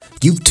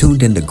You've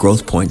tuned into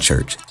Growth Point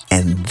Church,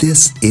 and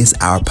this is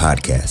our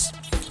podcast.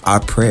 Our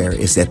prayer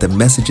is that the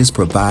messages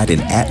provide an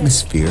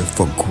atmosphere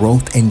for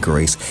growth and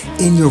grace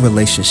in your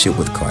relationship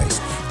with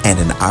Christ and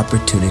an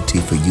opportunity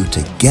for you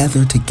to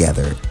gather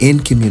together in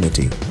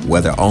community,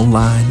 whether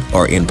online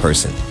or in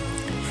person.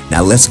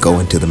 Now let's go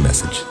into the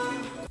message.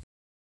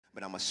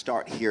 But I'm going to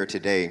start here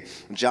today.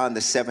 John, the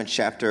 7th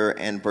chapter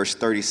and verse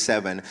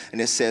 37. And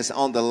it says,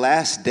 on the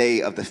last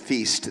day of the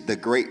feast, the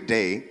great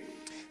day,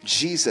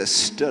 Jesus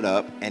stood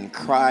up and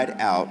cried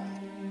out,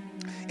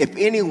 if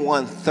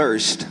anyone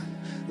thirst,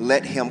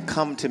 let him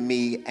come to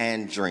me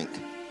and drink.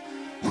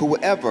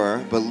 Whoever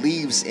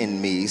believes in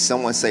me,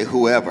 someone say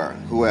whoever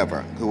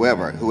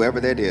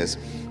that is,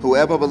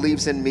 whoever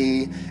believes in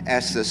me,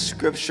 as the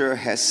scripture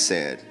has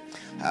said.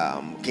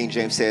 King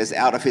James says,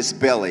 out of his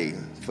belly,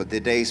 for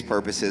today's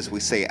purposes, we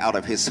say out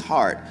of his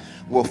heart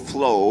will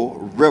flow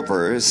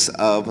rivers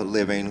of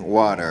living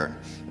water.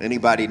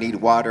 Anybody need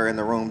water in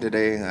the room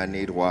today? I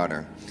need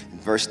water.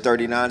 Verse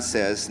 39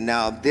 says,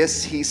 now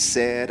this he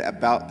said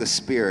about the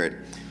Spirit,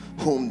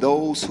 whom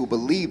those who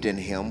believed in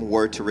him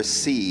were to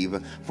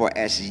receive, for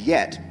as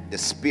yet the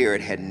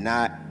Spirit had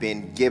not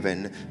been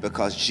given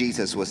because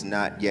Jesus was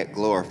not yet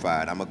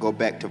glorified. I'm going to go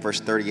back to verse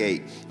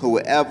 38.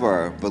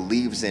 Whoever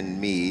believes in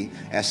me,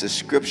 as the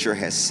scripture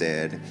has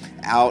said,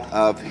 out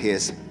of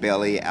his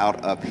belly,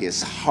 out of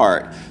his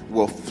heart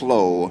will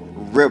flow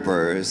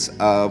rivers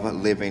of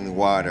living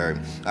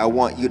water. I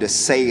want you to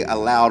say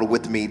aloud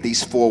with me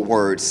these 4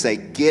 words. Say,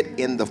 get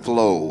in the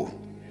flow.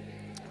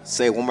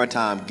 Say it one more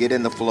time, get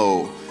in the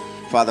flow.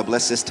 Father,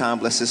 bless this time,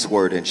 bless this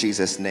word. In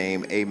Jesus'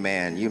 name,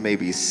 amen. You may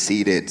be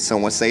seated.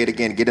 Someone say it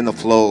again, get in the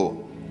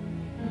flow.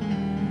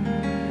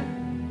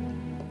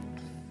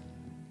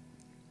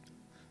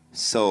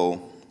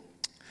 So,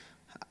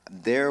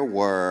 there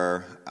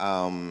were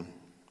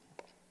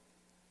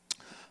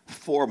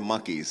 4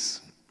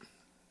 monkeys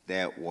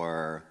that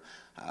were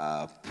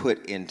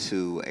put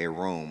into a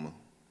room.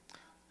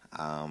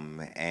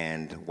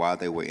 And while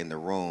they were in the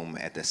room,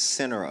 at the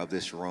center of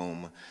this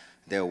room,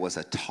 there was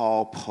a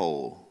tall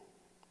pole.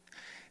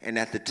 And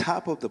at the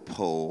top of the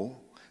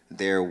pole,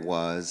 there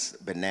was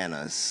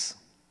bananas.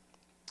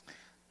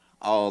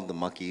 All the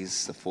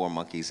monkeys, the 4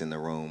 monkeys in the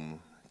room,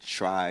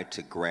 tried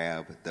to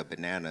grab the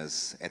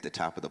bananas at the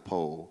top of the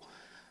pole.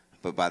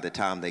 But by the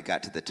time they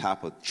tried to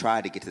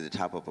get to the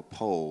top of a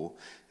pole,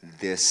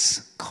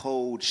 this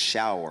cold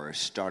shower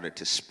started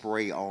to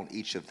spray on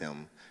each of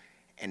them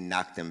and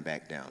knock them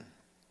back down.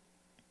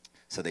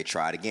 So they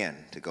tried again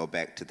to go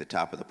back to the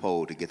top of the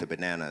pole to get the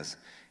bananas.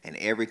 And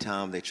every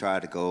time they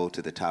tried to go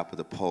to the top of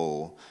the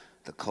pole,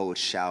 the cold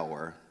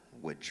shower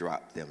would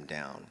drop them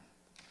down,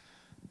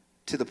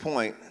 to the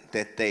point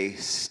that they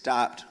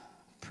stopped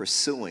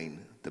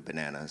pursuing the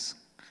bananas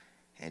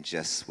and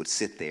just would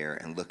sit there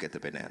and look at the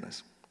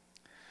bananas.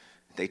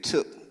 They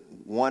took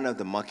one of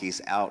the monkeys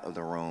out of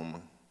the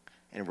room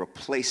and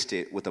replaced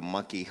it with a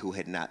monkey who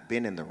had not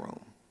been in the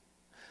room.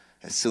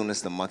 As soon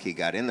as the monkey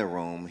got in the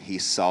room, he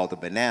saw the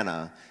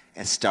banana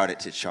and started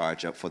to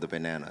charge up for the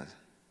banana.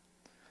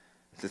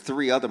 The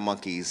 3 other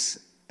monkeys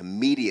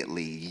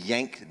immediately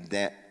yanked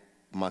that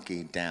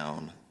monkey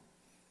down,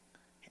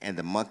 and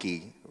the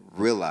monkey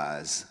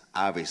realized,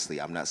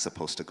 obviously, I'm not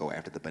supposed to go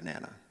after the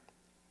banana.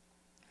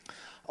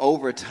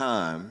 Over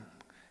time,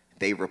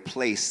 they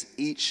replaced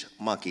each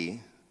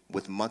monkey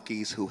with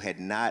monkeys who had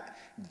not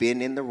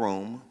been in the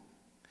room,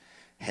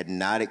 had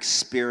not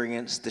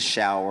experienced the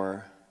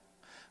shower,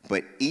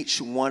 but each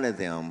one of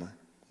them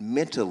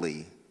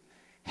mentally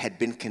had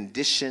been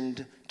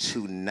conditioned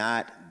to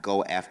not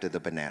go after the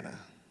banana.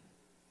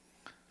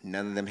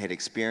 None of them had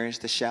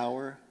experienced the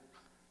shower.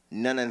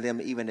 None of them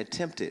even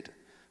attempted.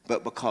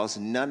 But because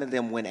none of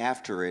them went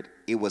after it,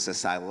 it was a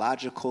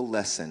psychological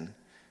lesson.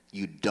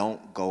 You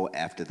don't go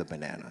after the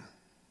banana.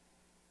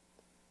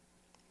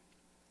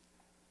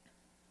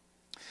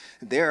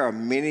 There are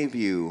many of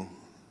you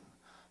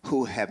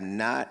who have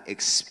not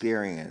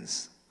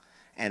experienced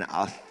an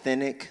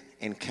authentic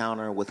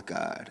encounter with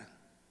God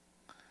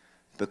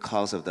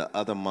because of the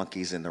other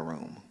monkeys in the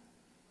room.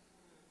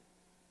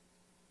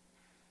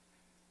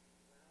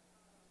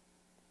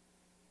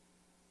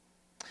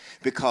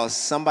 Because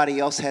somebody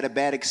else had a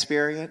bad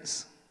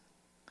experience,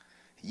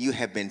 you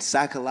have been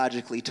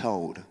psychologically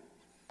told,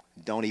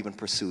 don't even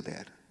pursue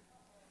that.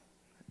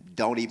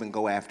 Don't even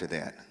go after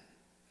that.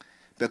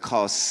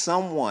 Because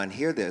someone,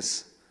 hear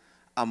this,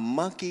 a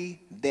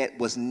monkey that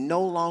was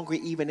no longer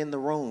even in the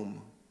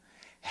room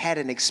had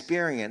an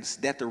experience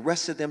that the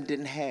rest of them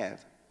didn't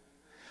have.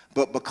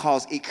 But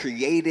because it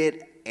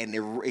created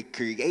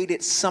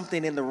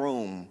something in the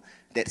room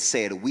that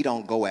said, we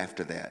don't go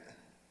after that.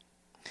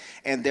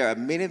 And there are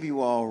many of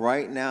you all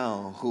right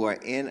now who are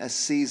in a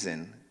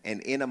season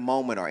and in a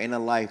moment or in a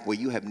life where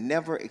you have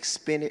never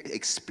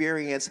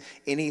experienced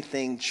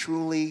anything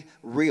truly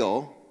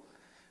real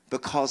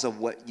because of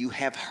what you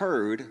have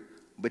heard,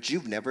 but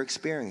you've never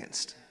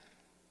experienced.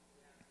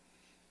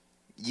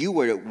 You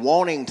were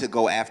wanting to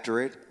go after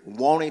it,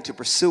 wanting to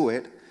pursue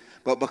it,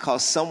 but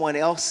because someone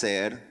else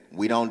said,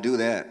 we don't do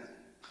that,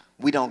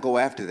 we don't go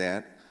after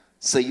that,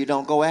 So you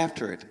don't go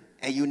after it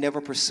and you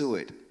never pursue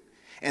it.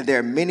 And there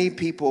are many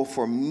people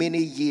for many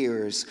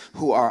years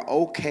who are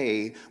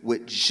okay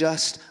with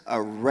just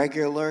a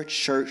regular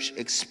church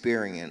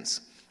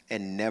experience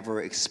and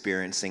never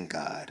experiencing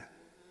God.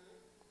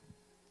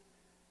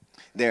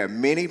 There are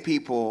many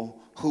people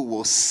who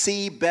will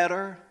see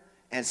better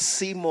and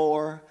see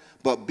more,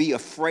 but be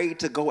afraid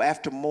to go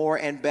after more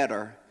and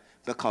better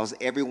because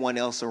everyone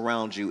else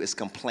around you is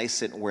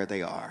complacent where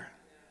they are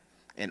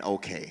and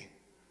okay.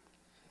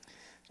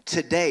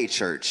 Today,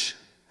 church,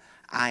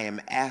 I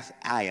am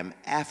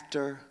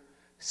after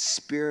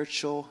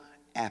spiritual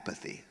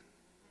apathy,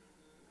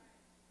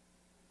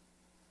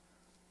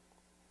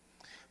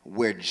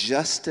 where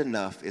just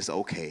enough is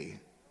okay,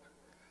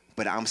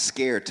 but I'm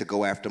scared to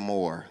go after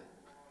more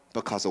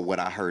because of what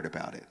I heard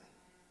about it.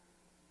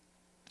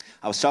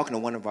 I was talking to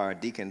one of our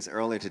deacons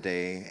earlier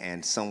today,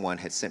 and someone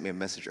had sent me a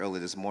message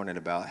earlier this morning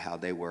about how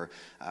they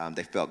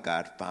felt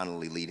God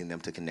finally leading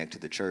them to connect to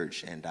the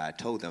church. And I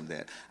told them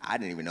that I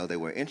didn't even know they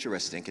were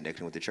interested in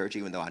connecting with the church,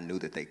 even though I knew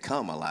that they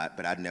come a lot,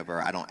 but I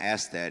don't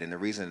ask that. And the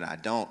reason that I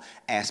don't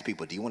ask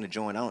people, do you want to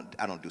join?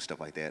 I don't do stuff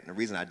like that. And the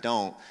reason I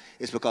don't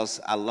is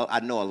because I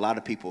know a lot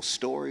of people's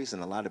stories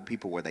and a lot of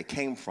people where they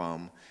came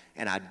from,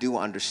 and I do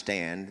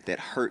understand that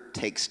hurt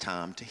takes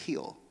time to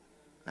heal.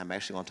 I'm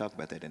actually going to talk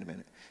about that in a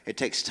minute. It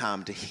takes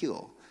time to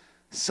heal.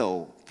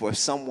 So for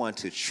someone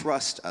to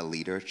trust a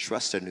leader,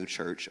 trust a new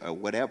church or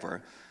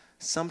whatever,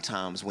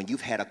 sometimes when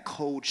you've had a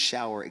cold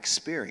shower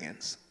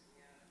experience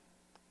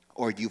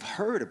or you've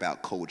heard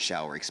about cold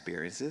shower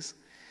experiences,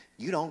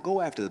 you don't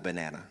go after the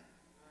banana.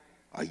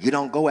 Or you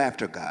don't go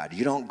after God.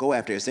 You don't go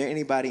after. Is there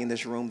anybody in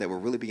this room that will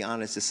really be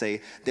honest to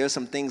say, there's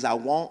some things I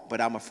want,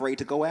 but I'm afraid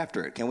to go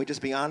after it? Can we just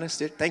be honest?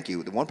 Thank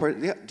you. The one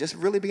person, yeah, just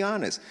really be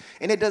honest.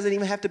 And it doesn't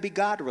even have to be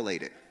God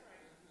related.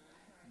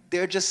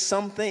 There are just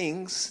some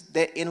things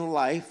that in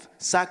life,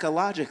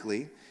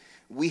 psychologically,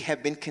 we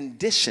have been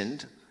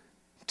conditioned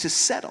to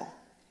settle.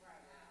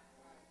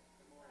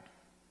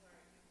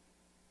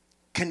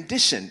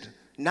 Conditioned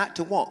not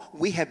to want.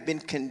 We have been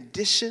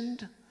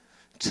conditioned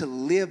to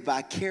live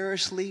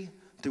vicariously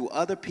through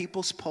other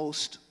people's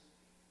posts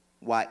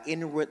while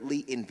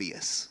inwardly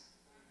envious.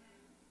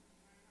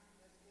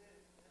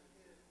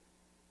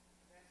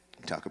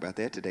 We'll talk about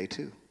that today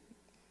too.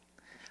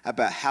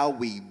 About how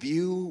we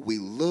view, we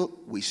look,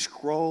 we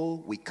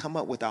scroll, we come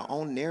up with our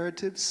own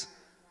narratives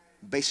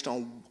based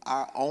on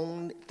our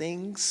own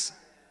things,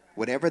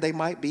 whatever they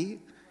might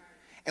be.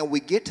 And we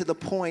get to the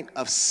point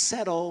of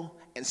settle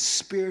and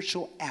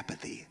spiritual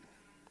apathy.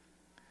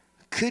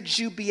 Could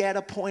you be at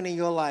a point in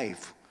your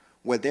life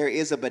where there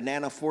is a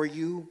banana for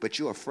you, but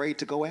you're afraid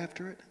to go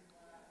after it?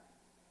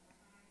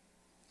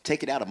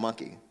 Take it out, a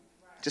monkey.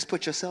 Just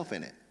put yourself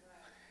in it.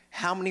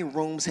 How many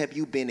rooms have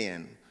you been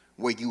in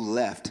where you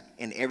left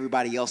and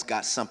everybody else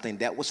got something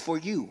that was for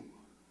you,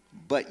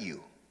 but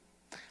you?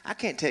 I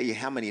can't tell you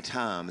how many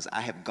times I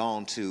have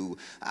gone to,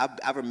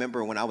 I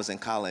remember when I was in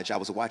college, I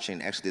was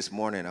watching, actually this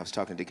morning, I was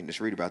talking to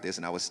Deaconess Reed about this,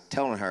 and I was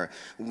telling her,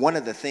 one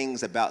of the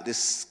things about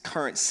this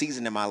current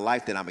season in my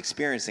life that I'm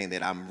experiencing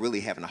that I'm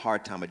really having a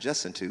hard time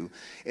adjusting to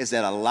is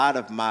that a lot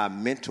of my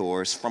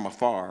mentors from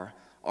afar,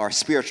 or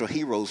spiritual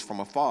heroes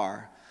from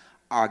afar,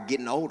 are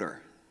getting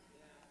older.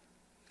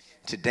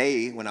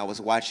 Today, when I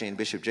was watching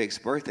Bishop Jake's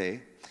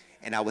birthday,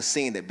 and I was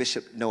seeing that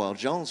Bishop Noel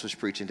Jones was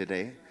preaching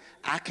today,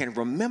 I can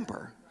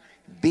remember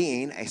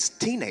being a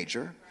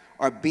teenager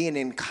or being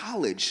in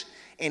college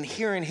and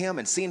hearing him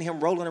and seeing him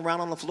rolling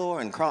around on the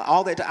floor and crawling,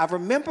 all that. I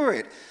remember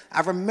it.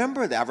 I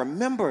remember that. I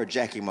remember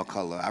Jackie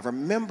McCullough. I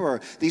remember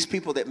these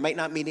people that might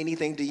not mean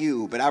anything to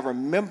you, but I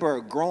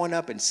remember growing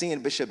up and seeing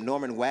Bishop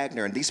Norman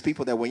Wagner and these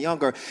people that were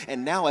younger.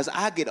 And now as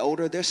I get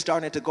older, they're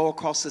starting to go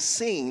across the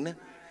scene,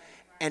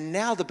 and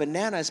now the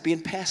banana is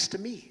being passed to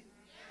me.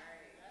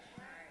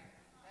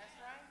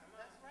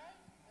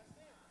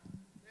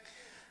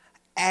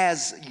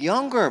 As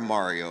younger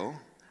Mario,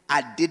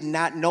 I did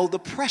not know the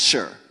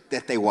pressure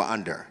that they were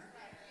under.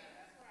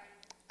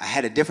 I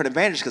had a different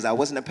advantage because I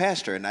wasn't a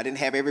pastor, and I didn't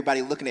have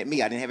everybody looking at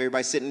me. I didn't have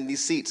everybody sitting in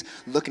these seats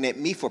looking at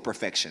me for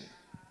perfection.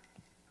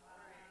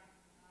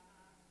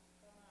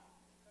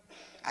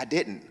 I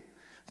didn't.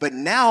 But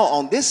now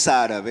on this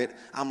side of it,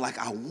 I'm like,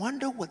 I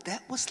wonder what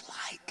that was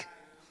like.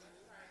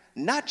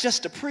 Not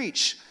just to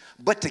preach,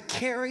 but to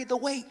carry the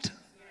weight.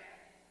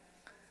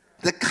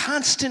 The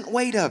constant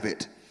weight of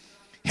it.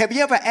 Have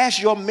you ever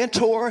asked your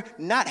mentor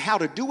not how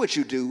to do what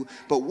you do,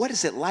 but what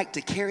is it like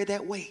to carry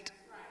that weight?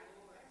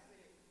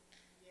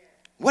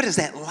 What is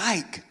that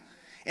like?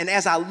 And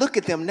as I look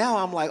at them now,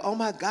 I'm like, oh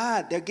my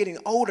God, they're getting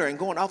older and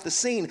going off the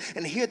scene.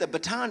 And here the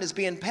baton is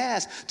being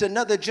passed to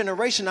another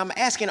generation. I'm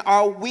asking,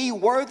 are we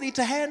worthy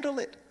to handle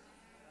it?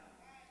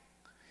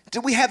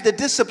 Do we have the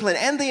discipline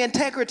and the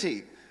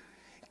integrity?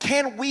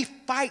 Can we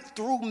fight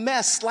through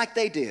mess like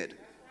they did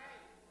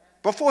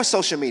before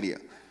social media?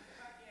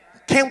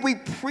 Can we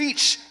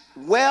preach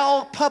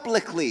well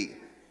publicly,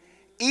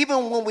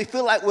 even when we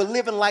feel like we're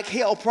living like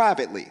hell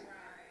privately?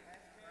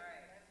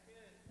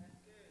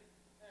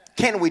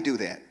 Can we do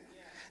that?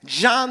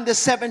 John, the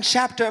 7th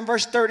chapter and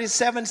verse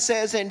 37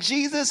 says, and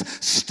Jesus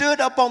stood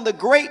up on the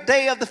great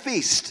day of the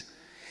feast,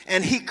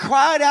 and he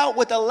cried out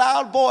with a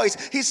loud voice.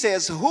 He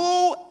says,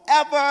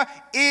 whoever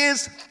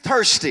is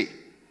thirsty,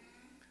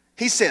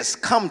 he says,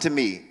 come to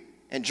me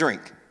and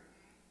drink.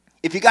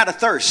 If you got a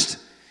thirst,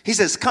 he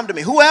says, come to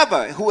me.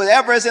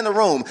 Whoever is in the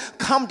room,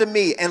 come to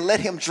me and let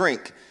him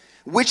drink.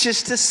 Which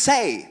is to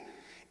say,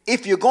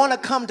 if you're going to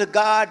come to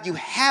God, you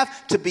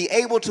have to be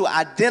able to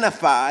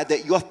identify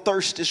that your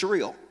thirst is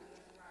real.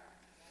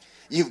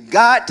 You've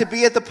got to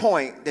be at the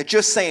point that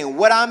you're saying,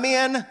 what I'm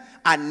in,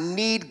 I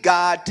need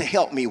God to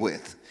help me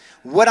with.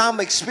 What I'm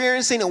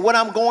experiencing and what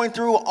I'm going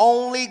through,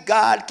 only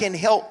God can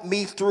help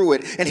me through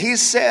it. And he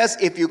says,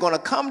 if you're going to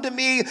come to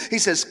me, he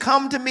says,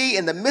 come to me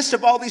in the midst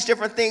of all these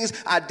different things.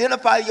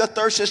 Identify your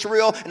thirst is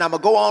real. And I'm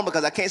going to go on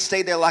because I can't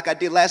stay there like I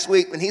did last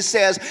week. And he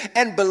says,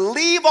 and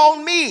believe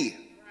on me,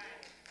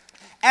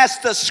 as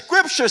the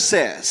scripture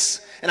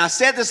says. And I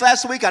said this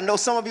last week. I know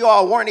some of you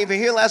all weren't even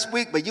here last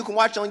week, but you can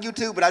watch it on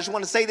YouTube. But I just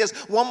want to say this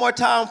one more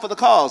time for the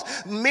cause.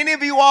 Many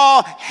of you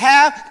all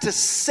have to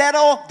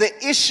settle the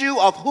issue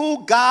of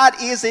who God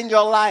is in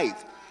your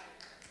life.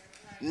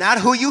 Not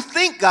who you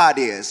think God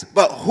is,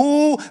 but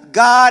who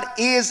God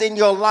is in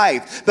your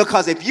life.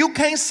 Because if you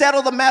can't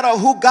settle the matter of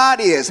who God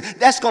is,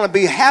 that's going to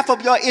be half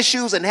of your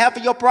issues and half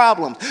of your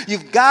problems.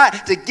 You've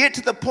got to get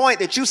to the point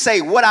that you say,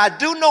 what I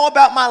do know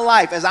about my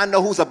life is I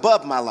know who's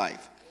above my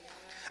life.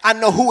 I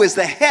know who is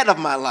the head of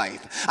my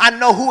life. I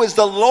know who is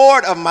the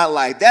Lord of my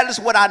life. That is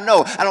what I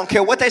know. I don't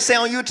care what they say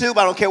on YouTube.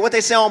 I don't care what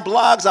they say on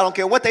blogs. I don't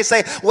care what they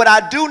say. What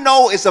I do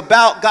know is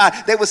about God.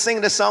 They were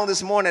singing this song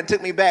this morning. It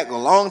took me back a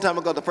long time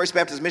ago, the First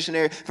Baptist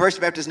Missionary, First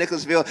Baptist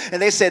Nicholasville.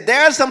 And they said,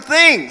 there are some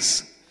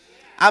things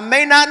I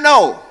may not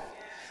know.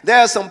 There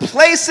are some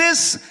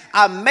places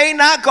I may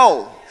not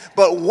go.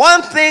 But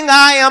one thing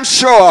I am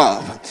sure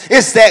of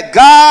is that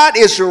God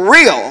is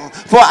real,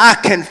 for I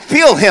can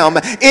feel him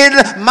in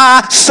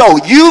my soul.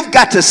 You've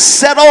got to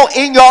settle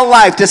in your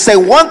life to say,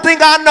 one thing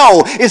I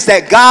know is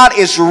that God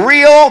is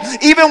real.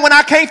 Even when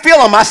I can't feel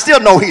him, I still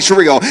know he's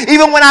real.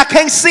 Even when I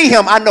can't see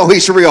him, I know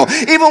he's real.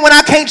 Even when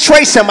I can't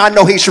trace him, I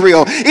know he's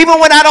real. Even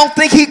when I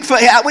think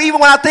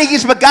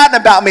he's forgotten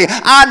about me,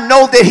 I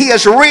know that he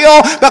is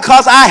real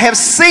because I have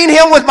seen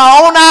him with my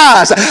own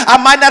eyes.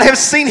 I might not have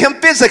seen him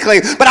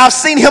physically, but I've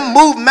seen him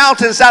move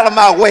mountains out of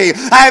my way.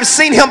 I have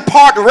seen him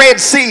part Red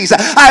Seas.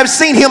 I have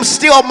seen him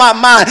still my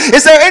mind.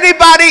 Is there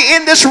anybody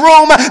in this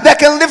room that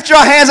can lift your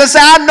hands and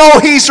say, I know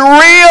he's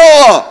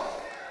real?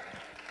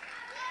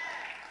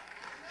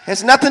 It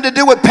has nothing to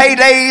do with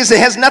paydays. It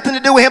has nothing to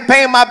do with him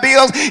paying my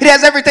bills. It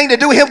has everything to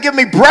do with him giving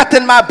me breath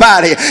in my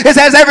body. It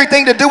has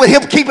everything to do with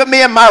him keeping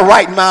me in my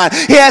right mind.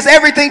 It has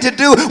everything to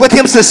do with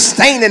him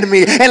sustaining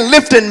me and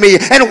lifting me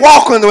and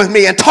walking with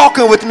me and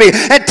talking with me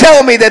and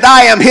telling me that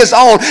I am his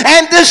own.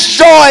 And this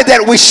joy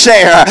that we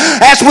share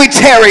as we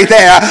tarry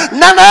there,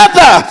 none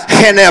other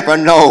can ever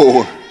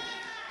know.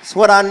 It's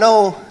what I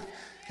know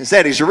is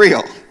that he's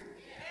real.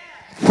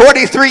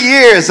 43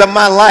 years of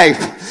my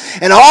life,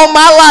 and all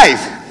my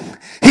life,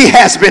 he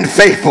has been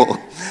faithful.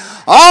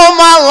 All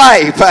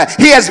my life,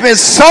 he has been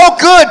so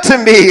good to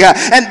me.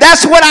 And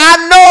that's what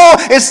I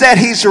know is that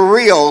he's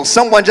real.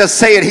 Someone just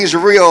say it, he's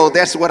real.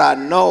 That's what I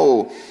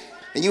know.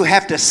 And you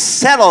have to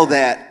settle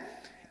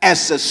that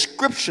as the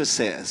scripture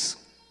says.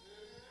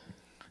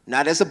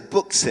 Not as a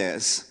book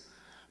says,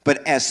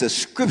 but as the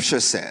scripture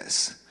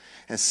says.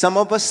 And some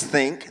of us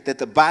think that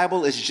the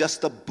Bible is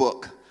just a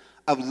book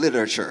of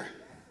literature.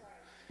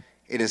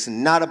 It is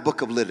not a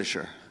book of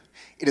literature.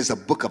 It is a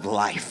book of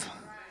life.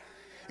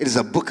 It is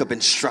a book of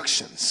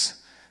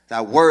instructions.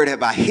 Thy word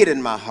have I hid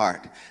in my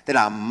heart, that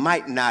I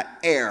might not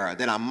err,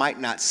 that I might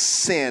not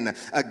sin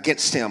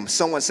against him.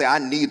 Someone say, I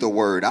need the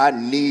word. I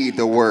need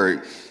the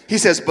word. He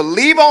says,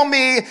 believe on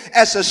me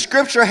as the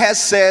scripture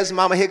has says.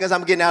 Mama Higgins,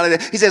 I'm getting out of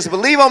there. He says,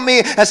 believe on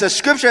me as the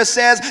scripture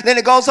says. Then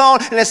it goes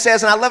on and it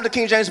says, and I love the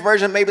King James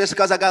Version. Maybe it's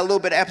because I got a little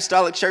bit of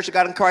apostolic church of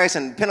God in Christ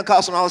and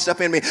Pentecostal and all this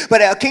stuff in me.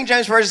 But King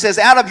James Version says,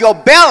 out of your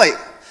belly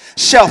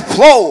shall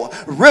flow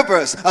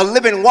rivers of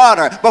living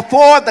water.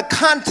 Before the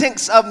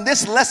context of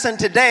this lesson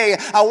today,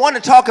 I want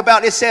to talk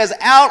about, it says,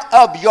 out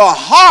of your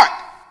heart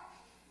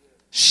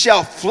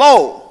shall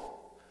flow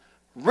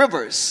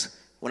rivers.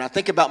 When I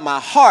think about my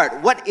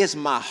heart, what is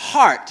my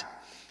heart?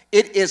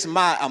 It is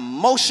my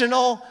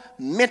emotional,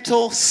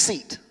 mental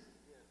seat.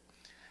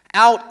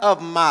 Out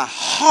of my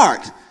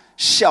heart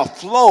shall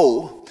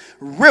flow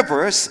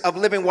rivers of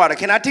living water.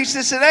 Can I teach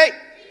this today?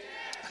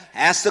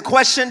 Ask the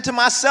question to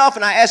myself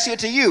and I ask it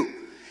to you.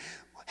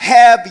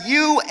 Have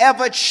you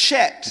ever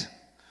checked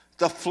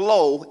the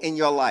flow in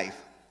your life?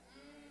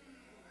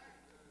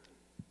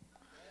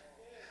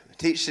 I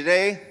teach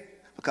today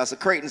because the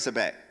Cretans are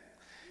back.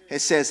 It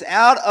says,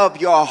 out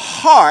of your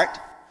heart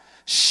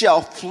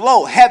shall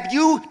flow. Have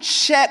you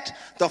checked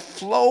the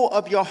flow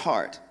of your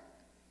heart?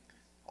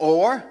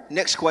 Or,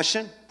 next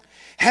question,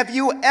 have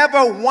you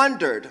ever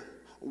wondered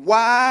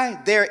why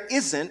there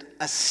isn't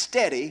a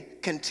steady,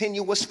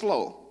 continuous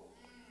flow?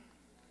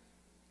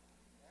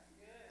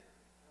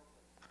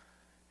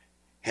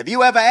 Have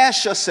you ever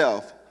asked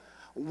yourself,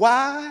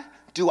 Why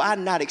do I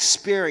not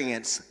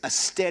experience a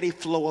steady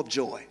flow of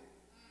joy?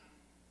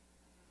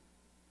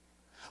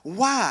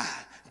 Why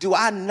do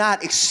I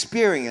not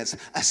experience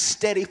a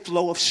steady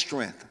flow of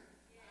strength?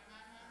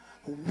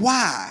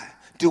 Why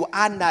do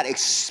I not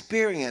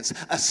experience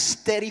a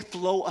steady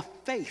flow of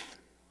faith?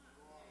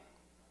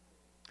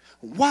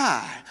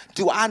 Why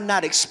do I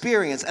not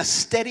experience a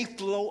steady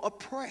flow of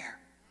prayer?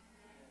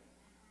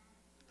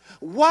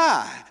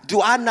 Why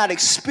do I not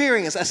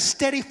experience a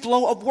steady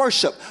flow of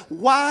worship?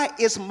 Why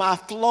is my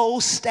flow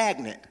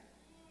stagnant?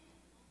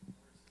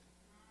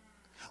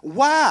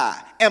 Why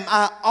am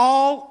I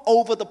all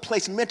over the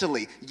place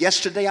mentally?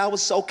 Yesterday I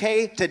was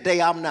okay,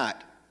 today I'm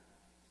not.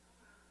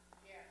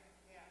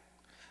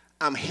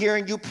 I'm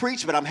hearing you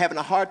preach, but I'm having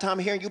a hard time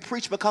hearing you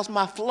preach because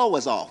my flow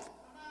is off.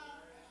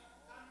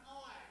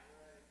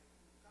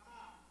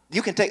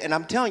 You can take, and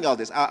I'm telling y'all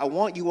this, I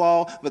want you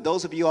all, but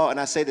those of you all, and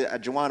I say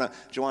that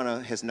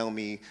Joanna has known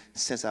me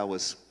since I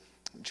was,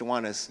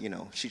 Joanna's,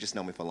 she just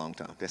known me for a long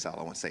time. That's all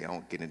I want to say. I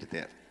won't get into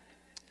that.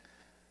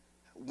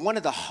 One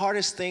of the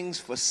hardest things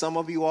for some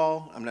of you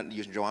all, I'm not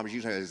using Joanna, I'm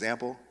using her as an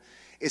example,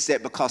 is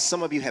that because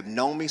some of you have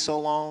known me so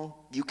long,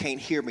 you can't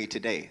hear me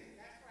today.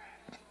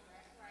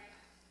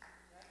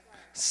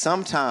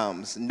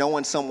 Sometimes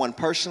knowing someone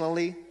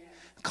personally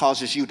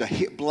causes you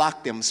to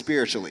block them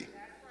spiritually.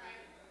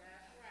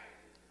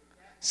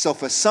 So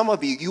for some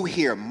of you, you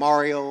hear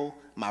Mario,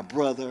 my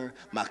brother,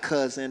 my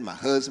cousin, my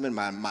husband,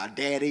 my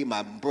daddy,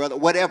 my brother,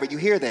 whatever, you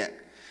hear that.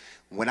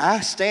 When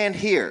I stand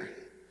here,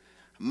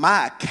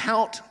 my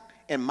account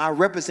and my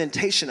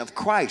representation of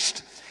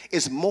Christ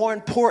is more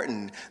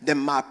important than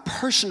my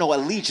personal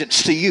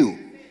allegiance to you.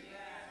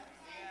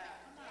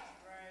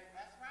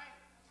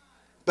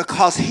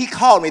 Because he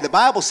called me, the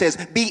Bible says,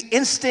 be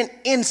instant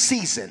in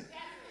season,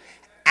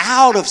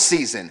 out of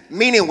season.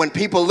 Meaning when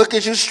people look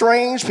at you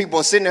strange, people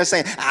are sitting there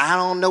saying, I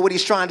don't know what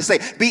he's trying to say.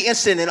 Be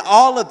instant in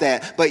all of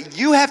that. But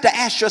you have to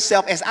ask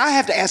yourself, as I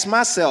have to ask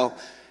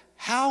myself,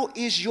 how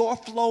is your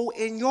flow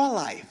in your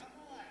life?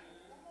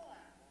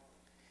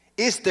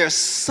 Is there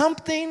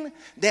something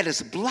that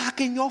is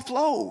blocking your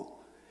flow?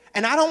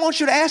 And I don't want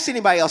you to ask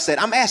anybody else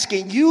that. I'm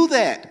asking you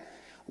that.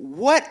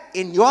 What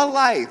in your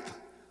life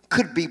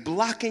could be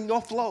blocking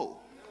your flow?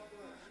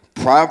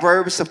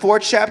 Proverbs, the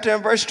 4th chapter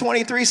and verse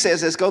 23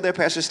 says, let's go there,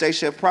 Pastor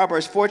Stacia.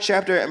 Proverbs 4th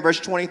chapter and verse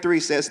 23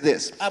 says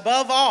this.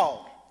 Above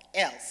all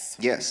else,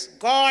 yes,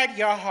 guard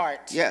your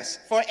heart. Yes.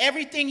 For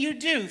everything you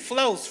do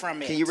flows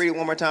from it. Can you read it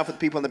one more time for the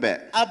people in the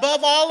back?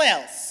 Above all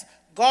else,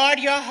 guard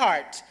your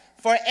heart.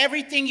 For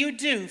everything you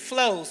do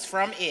flows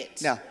from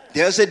it. Now,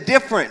 there's a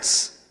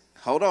difference.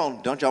 Hold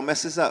on. Don't y'all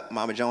mess this up,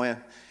 Mama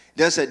Joanne.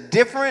 There's a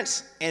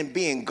difference in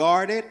being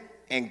guarded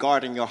and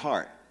guarding your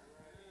heart.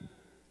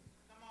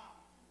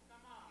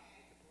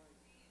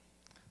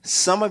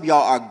 Some of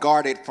y'all are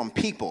guarded from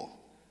people.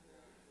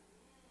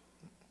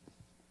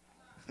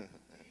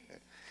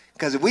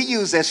 Because we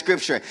use that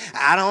scripture,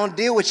 I don't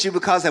deal with you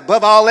because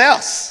above all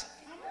else,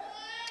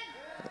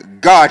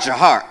 guard your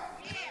heart.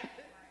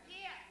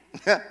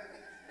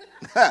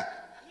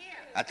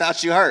 I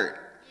thought you heard.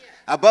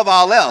 Above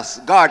all else,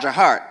 guard your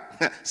heart.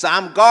 So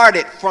I'm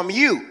guarded from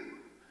you.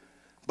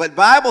 But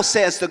Bible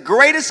says the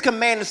greatest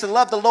command is to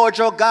love the Lord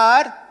your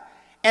God,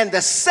 and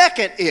the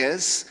second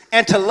is,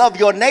 and to love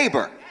your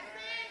neighbor.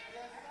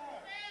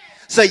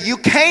 So you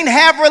can't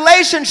have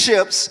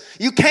relationships.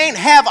 You can't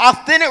have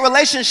authentic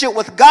relationship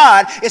with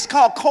God. It's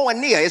called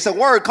koinonia. It's a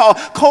word called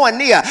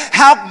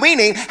koinonia.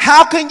 Meaning,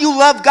 how can you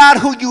love God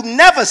who you've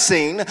never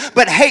seen,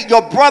 but hate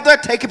your brother,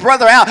 take your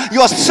brother out,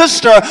 your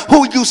sister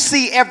who you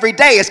see every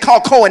day? It's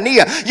called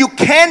koinonia. You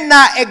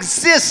cannot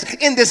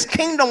exist in this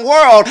kingdom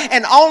world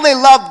and only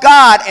love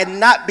God and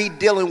not be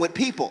dealing with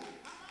people.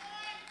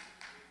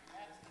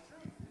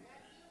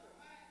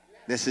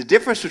 There's a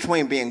difference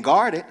between being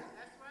guarded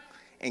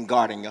and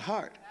guarding your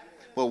heart.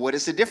 Well, what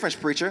is the difference,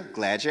 preacher?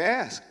 Glad you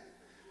asked.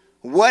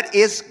 What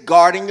is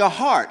guarding your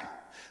heart?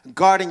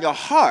 Guarding your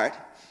heart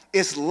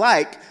is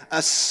like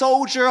a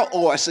soldier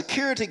or a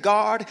security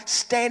guard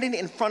standing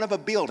in front of a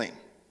building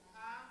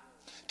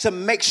to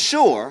make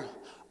sure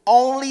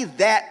only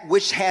that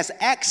which has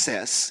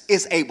access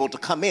is able to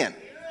come in.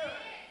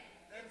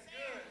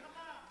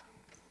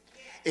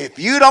 If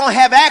you don't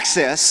have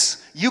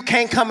access, you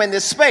can't come in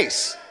this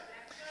space.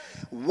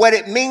 What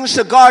it means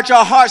to guard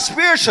your heart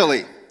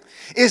spiritually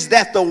is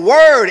that the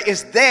word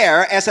is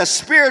there as a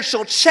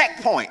spiritual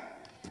checkpoint.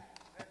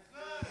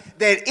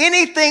 That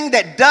anything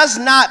that does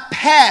not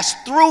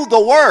pass through the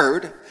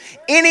word,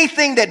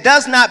 anything that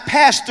does not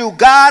pass through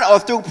God or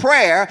through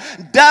prayer,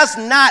 does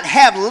not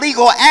have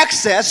legal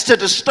access to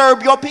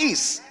disturb your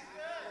peace.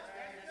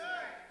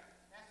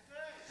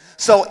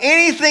 So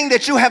anything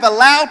that you have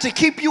allowed to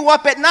keep you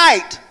up at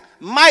night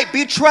might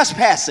be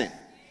trespassing.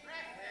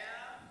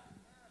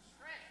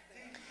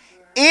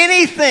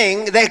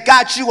 Anything that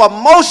got you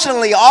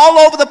emotionally all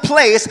over the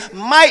place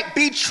might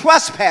be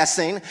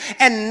trespassing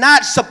and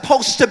not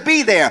supposed to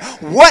be there.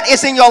 What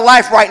is in your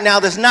life right now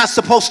that's not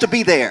supposed to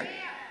be there?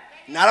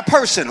 Not a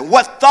person.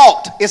 What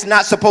thought is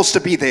not supposed to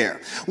be there?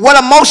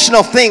 What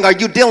emotional thing are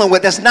you dealing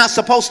with that's not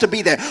supposed to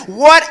be there?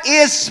 What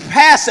is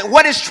passing?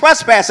 What is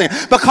trespassing?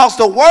 Because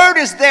the word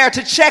is there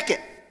to check it.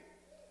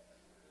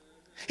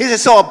 He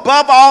says, so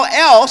above all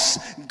else,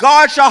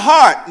 guard your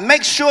heart.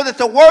 Make sure that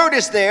the word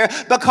is there,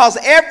 because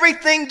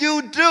everything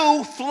you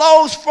do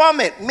flows from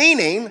it.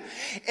 Meaning,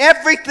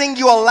 everything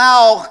you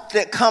allow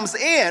that comes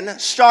in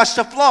starts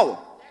to flow.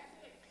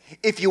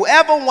 If you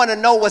ever want to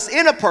know what's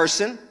in a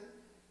person,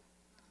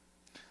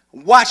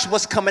 watch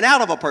what's coming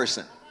out of a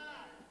person.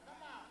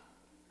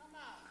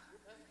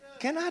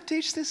 Can I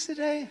teach this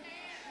today?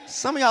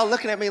 Some of y'all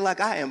looking at me like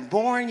I am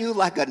boring you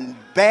like a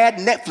bad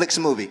Netflix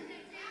movie.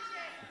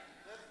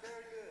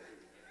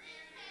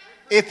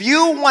 If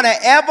you want to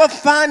ever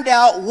find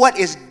out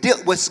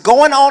what's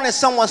going on in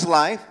someone's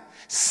life,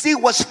 see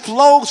what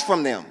flows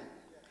from them.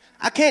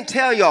 I can't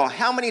tell y'all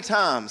how many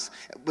times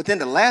within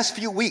the last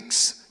few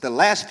weeks,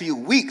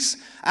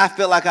 I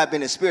feel like I've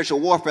been in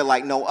spiritual warfare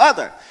like no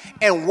other.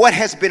 And what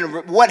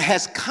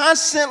has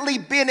constantly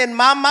been in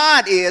my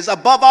mind is,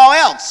 above all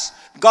else,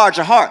 guard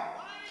your heart.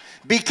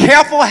 Be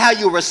careful how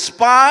you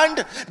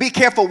respond. Be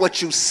careful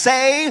what you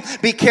say.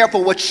 Be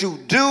careful what you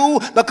do,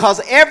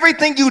 because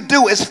everything you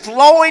do is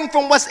flowing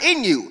from what's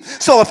in you.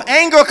 So if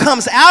anger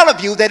comes out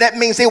of you, then that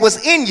means it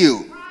was in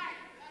you.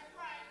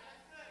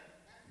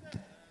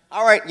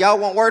 All right, y'all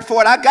want word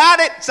for it? I got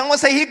it. Someone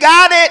say he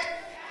got it.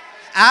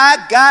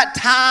 I got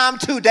time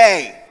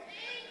today.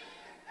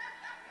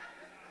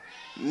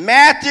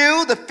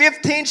 Matthew, the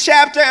 15th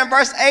chapter and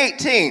verse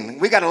 18.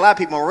 We got a lot of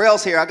people on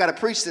rails here. I got to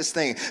preach this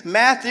thing.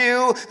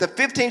 Matthew, the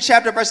 15th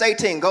chapter, verse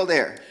 18. Go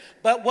there.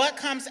 But what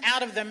comes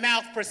out of the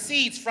mouth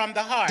proceeds from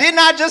the heart. Didn't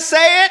I just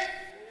say it?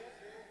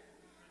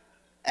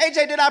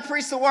 AJ, did I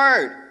preach the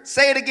word?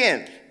 Say it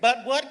again.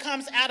 But what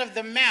comes out of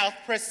the mouth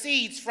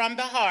proceeds from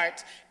the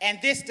heart, and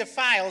this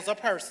defiles a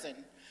person.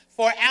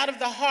 For out of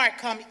the heart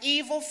come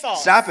evil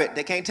thoughts. Stop it.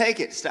 They can't take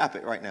it. Stop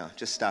it right now.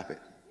 Just stop it.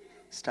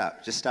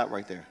 Stop. Just stop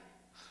right there.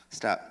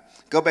 Stop.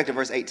 Go back to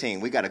verse 18.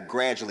 We got to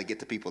gradually get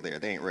the people there.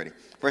 They ain't ready.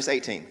 Verse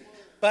 18.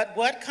 But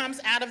what comes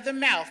out of the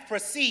mouth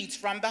proceeds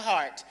from the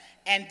heart,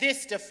 and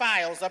this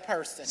defiles a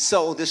person.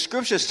 So the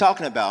scripture is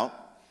talking about,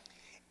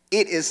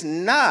 it is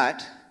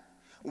not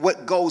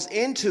what goes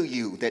into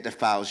you that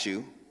defiles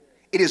you.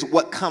 It is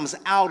what comes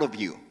out of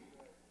you.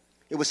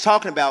 It was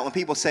talking about when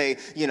people say,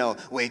 well,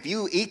 if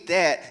you eat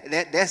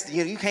that's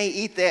you can't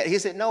eat that. He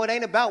said, no, it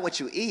ain't about what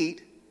you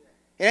eat.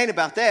 It ain't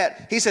about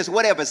that. He says,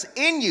 whatever's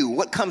in you,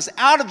 what comes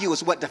out of you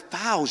is what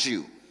defiles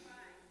you.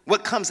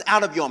 What comes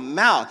out of your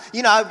mouth.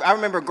 I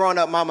remember growing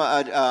up,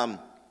 Mama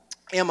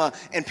Emma,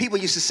 and people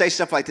used to say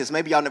stuff like this.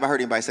 Maybe y'all never heard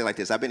anybody say like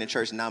this. I've been in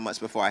church 9 months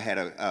before I had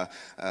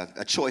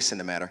a choice in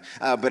the matter.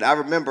 But I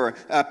remember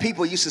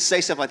people used to say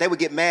stuff like, they would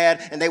get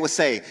mad and they would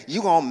say,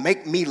 you gonna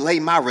make me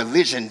lay my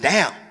religion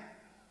down.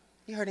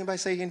 You heard anybody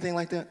say anything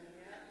like that?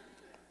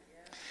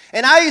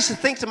 And I used to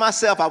think to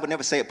myself, I would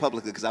never say it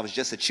publicly because I was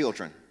just a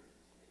children.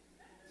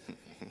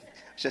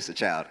 Just a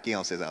child.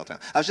 Keon says that all the time.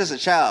 I was just a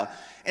child.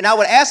 And I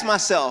would ask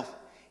myself,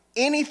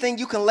 anything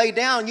you can lay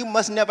down, you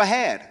must never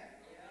had.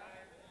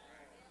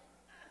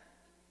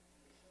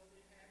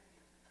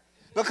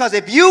 Because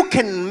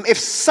if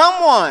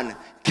someone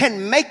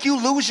can make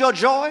you lose your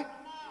joy,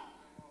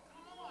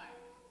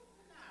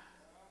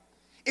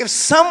 if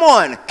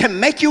someone can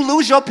make you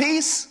lose your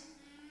peace,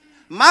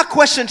 my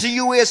question to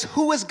you is,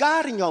 who is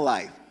God in your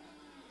life?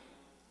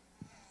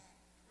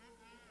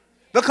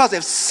 Because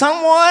if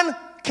someone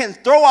can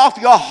throw off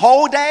your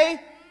whole day,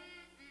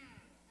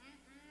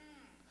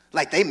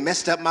 like they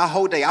messed up my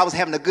whole day. I was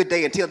having a good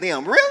day until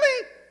them.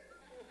 Really?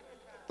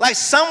 Like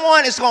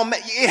someone is going to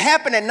make it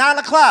happen at 9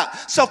 o'clock.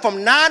 So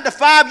from 9 to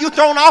 5, you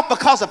thrown off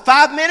because of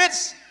 5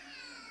 minutes?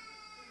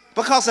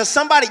 Because of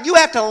somebody, you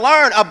have to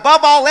learn,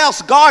 above all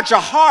else, guard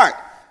your heart.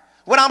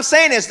 What I'm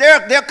saying is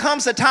there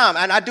comes a time,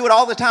 and I do it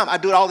all the time. I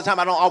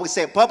don't always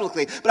say it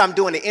publicly, but I'm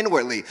doing it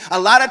inwardly. A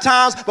lot of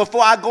times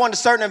before I go into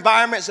certain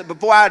environments,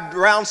 before I'm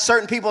around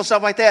certain people and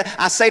stuff like that,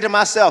 I say to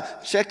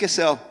myself, check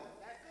yourself.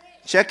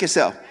 Check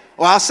yourself.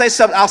 Or I'll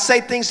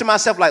say things to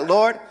myself like,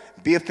 Lord,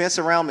 be a fence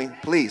around me,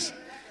 please.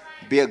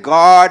 Be a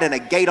guard and a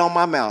gate on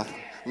my mouth.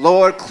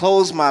 Lord,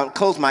 close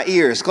my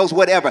ears, close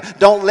whatever.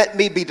 Don't let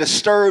me be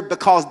disturbed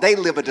because they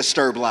live a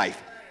disturbed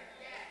life.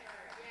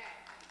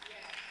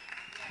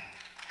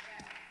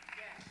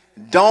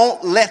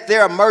 Don't let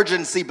their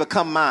emergency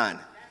become mine.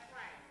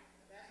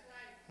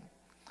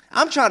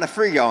 I'm trying to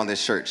free y'all in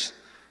this church.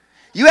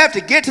 You have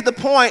to get to the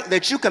point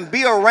that you can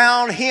be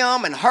around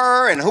him and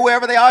her and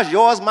whoever they are. It's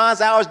yours, mine's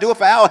ours, do it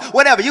for ours,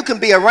 whatever. You can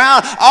be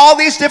around all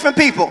these different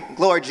people.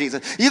 Glory to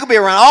Jesus. You can be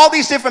around all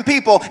these different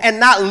people and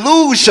not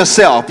lose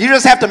yourself. You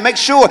just have to make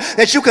sure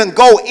that you can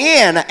go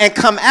in and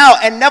come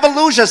out and never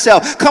lose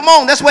yourself. Come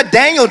on, that's what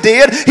Daniel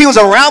did. He was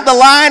around the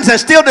lions and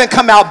still didn't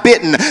come out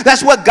bitten.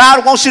 That's what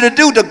God wants you to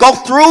do, to go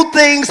through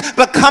things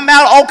but come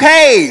out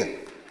okay.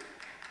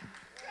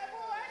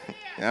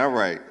 All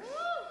right.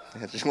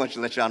 I just want you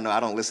to let y'all know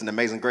I don't listen to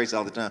Amazing Grace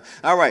all the time.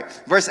 All right,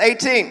 verse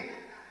 18.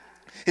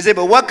 He said,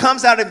 but what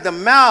comes out of the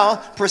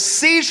mouth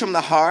proceeds from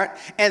the heart,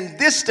 and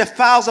this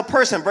defiles a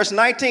person. Verse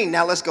 19.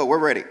 Now let's go. We're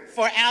ready.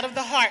 For out of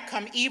the heart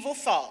come evil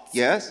thoughts.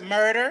 Yes.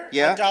 Murder.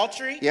 Yeah.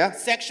 Adultery. Yeah.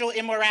 Sexual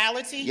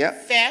immorality.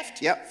 Yep.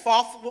 Theft. Yep.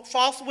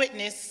 False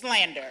witness.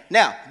 Slander.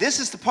 Now, this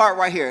is the part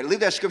right here. Leave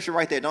that scripture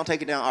right there. Don't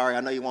take it down, Ari.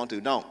 I know you want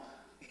to. Don't.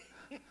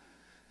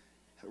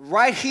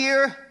 Right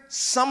here,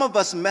 some of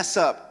us mess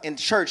up in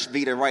church,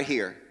 Vita, right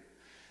here.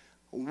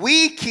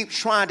 We keep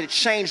trying to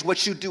change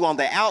what you do on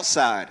the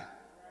outside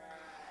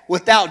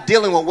without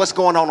dealing with what's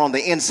going on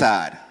the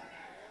inside.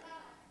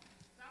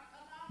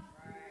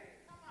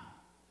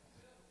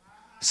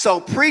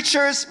 So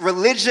preachers,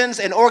 religions,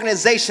 and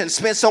organizations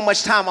spend so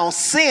much time on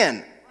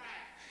sin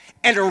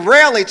and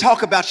rarely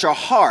talk about your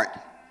heart.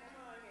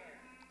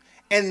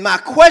 And my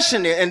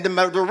question is, and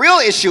the real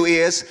issue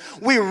is,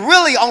 we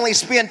really only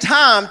spend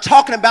time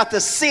talking about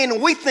the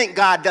sin we think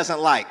God doesn't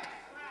like.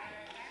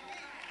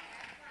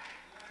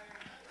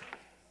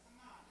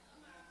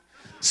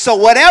 So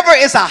whatever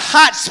is a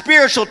hot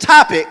spiritual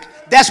topic,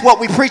 that's what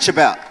we preach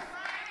about.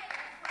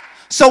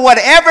 So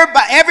whatever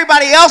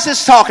everybody else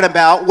is talking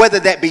about, whether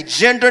that be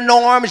gender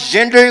norms,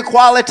 gender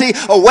equality,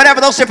 or whatever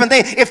those different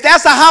things, if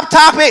that's a hot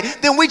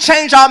topic, then we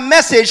change our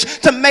message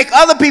to make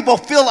other people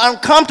feel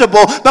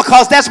uncomfortable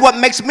because that's what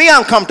makes me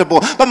uncomfortable.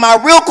 But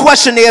my real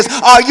question is,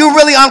 are you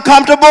really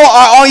uncomfortable or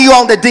are you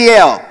on the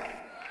DL?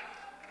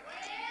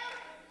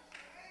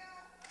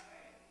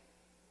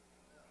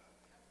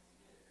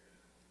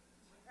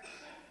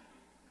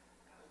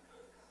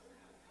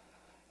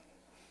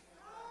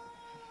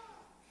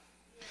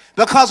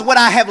 Because what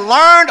I have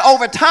learned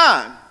over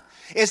time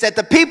is that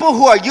the people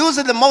who are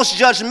usually the most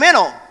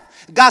judgmental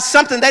got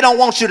something they don't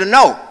want you to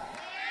know.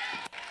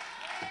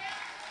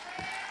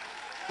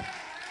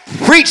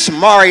 Preach,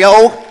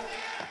 Mario.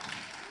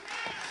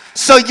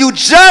 So you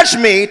judge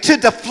me to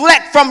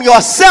deflect from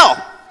yourself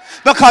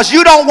because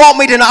you don't want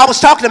me to know. I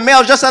was talking to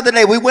Mel just the other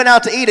day. We went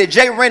out to eat at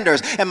Jay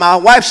Renders, and my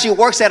wife, she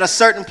works at a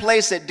certain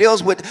place that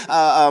deals with, can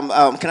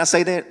I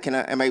say that?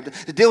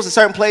 It deals with a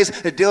certain place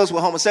that deals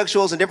with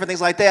homosexuals and different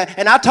things like that.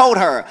 And I told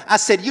her, I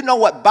said, you know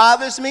what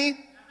bothers me?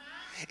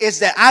 Is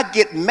that I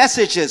get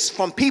messages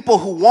from people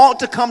who want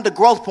to come to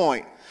Growth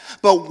Point,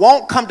 but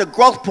won't come to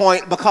Growth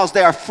Point because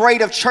they're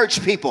afraid of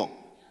church people.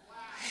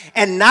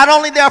 And not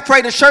only they're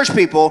afraid of church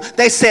people,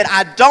 they said,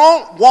 I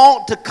don't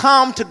want to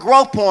come to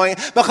Growth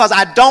Point because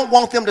I don't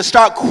want them to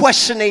start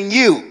questioning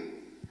you.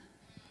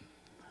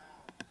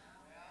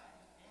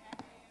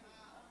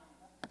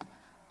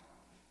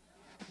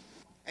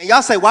 And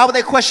y'all say, why would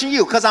they question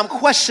you? Because I'm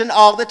questioned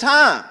all the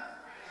time.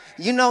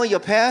 You know your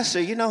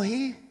pastor, you know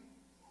he.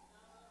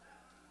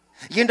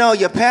 You know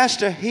your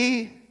pastor,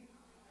 he.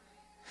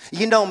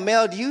 You know,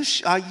 Mel,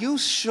 are you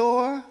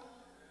sure?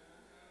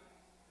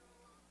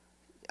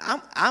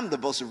 I'm the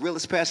most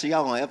realest pastor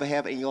y'all gonna ever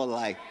have in your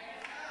life.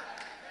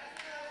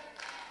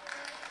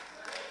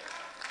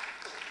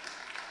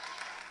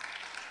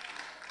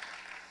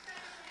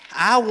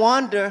 I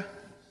wonder,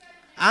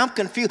 I'm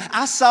confused.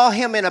 I saw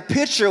him in a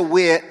picture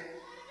with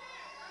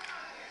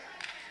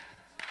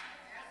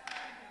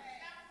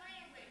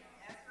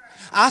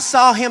I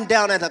saw him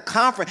down at a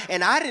conference,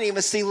 and I didn't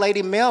even see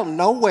Lady Mel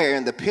nowhere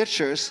in the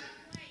pictures.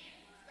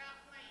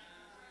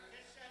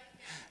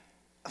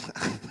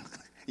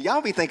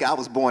 Y'all be thinking I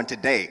was born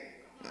today.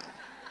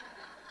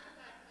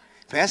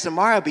 Pastor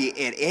Mario be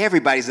at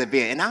everybody's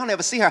event, and I don't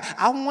ever see her.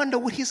 I wonder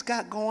what he's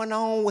got going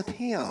on with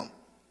him.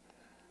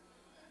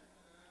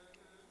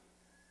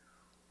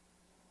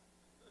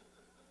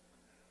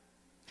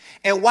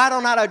 And why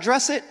don't I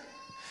address it?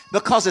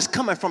 Because it's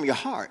coming from your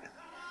heart.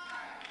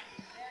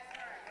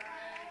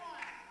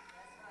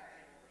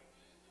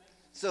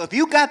 So if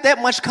you got that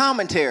much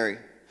commentary,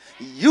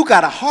 you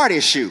got a heart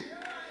issue.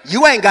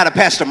 You ain't got a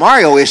Pastor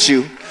Mario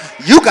issue.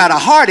 You got a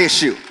heart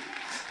issue.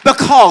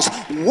 Because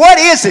what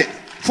is it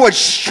for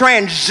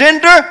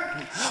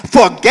transgender,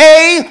 for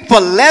gay, for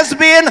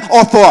lesbian,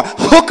 or for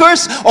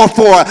hookers, or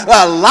for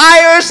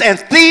liars and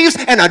thieves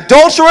and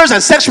adulterers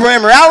and sexual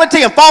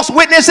immorality and false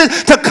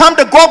witnesses to come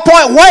to Growth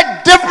Point?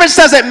 What difference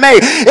does it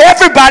make?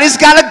 Everybody's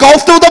got to go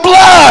through the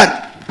blood.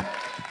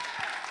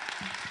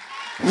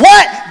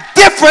 What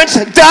difference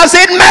does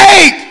it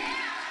make?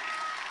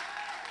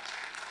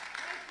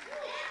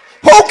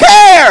 Who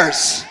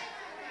cares?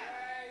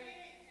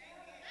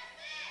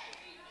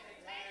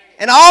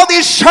 And all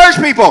these church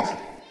people,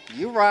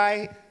 you're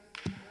right.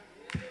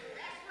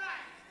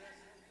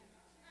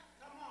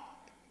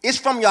 It's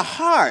from your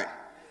heart.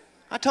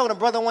 I told a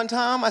brother one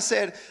time, I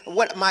said,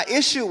 what my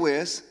issue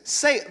is,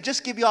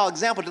 just give y'all an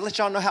example to let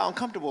y'all know how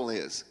uncomfortable it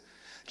is.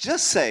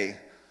 Just say,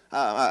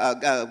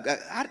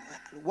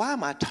 why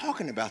am I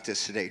talking about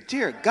this today?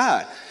 Dear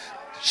God,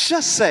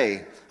 just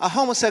say a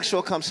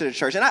homosexual comes to the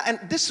church. And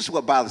this is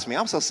what bothers me.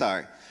 I'm so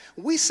sorry.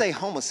 We say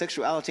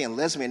homosexuality and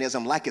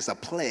lesbianism like it's a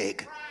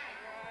plague.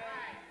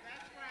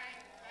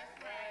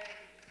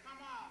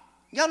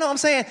 Y'all know what I'm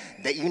saying?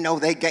 That you know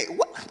they gay.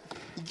 What?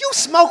 You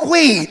smoke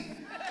weed.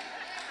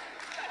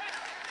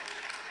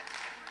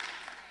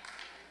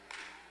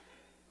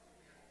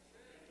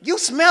 You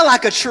smell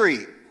like a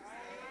tree.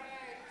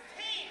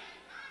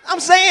 I'm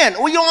saying,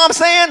 well, you know what I'm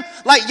saying?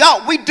 Like,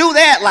 y'all, we do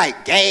that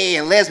like gay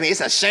and lesbian. It's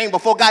a shame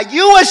before God.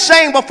 You a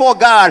shame before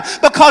God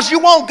because you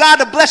want God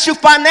to bless you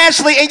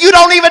financially and you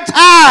don't even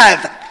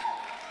tithe.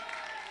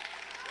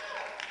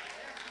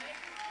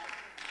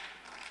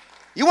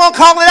 You want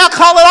to call it out?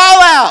 Call it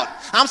all out.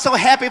 I'm so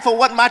happy for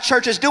what my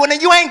church is doing,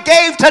 and you ain't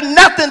gave to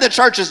nothing the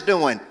church is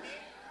doing.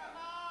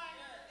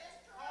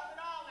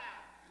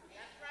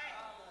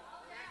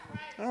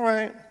 All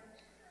right.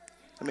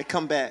 Let me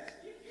come back.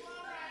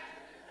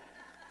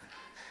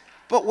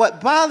 But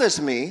what bothers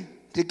me,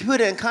 to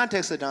put it in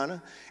context,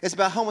 Adonna, is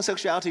about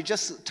homosexuality,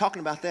 just talking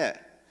about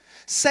that.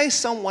 Say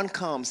someone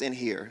comes in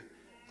here.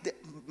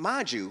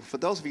 Mind you, for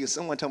those of you,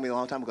 someone told me a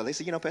long time ago, they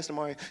said, you know, Pastor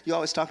Mario, you're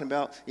always talking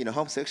about, you know,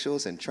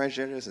 homosexuals and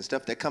transgenders and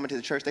stuff that come into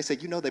the church. They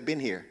said, you know, they've been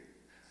here.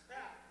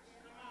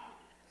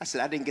 I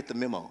said, I didn't get the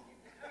memo.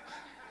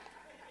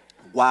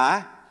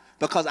 Why?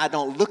 Because I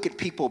don't look at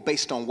people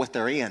based on what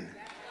they're in.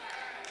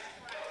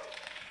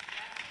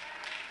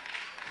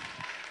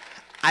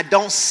 I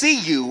don't see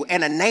you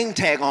and a name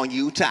tag on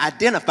you to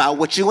identify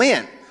what you're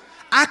in.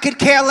 I could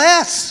care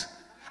less.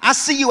 I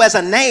see you as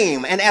a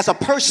name and as a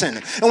person.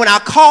 And when I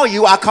call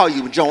you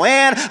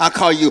Joanne, I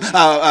call you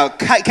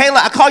Kayla,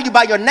 I call you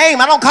by your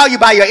name. I don't call you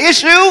by your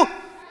issue.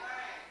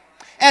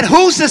 And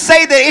who's to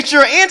say that if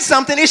you're in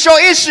something, it's your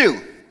issue?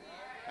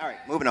 All right,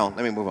 moving on.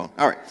 Let me move on.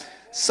 All right.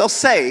 So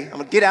say, I'm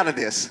going to get out of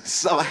this.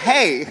 So,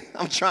 hey,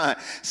 I'm trying.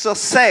 So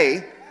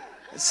say,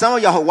 some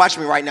of y'all who watch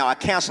me right now are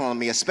canceling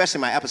me,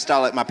 especially my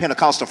apostolic, my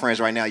Pentecostal friends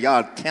right now.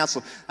 Y'all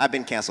cancel. I've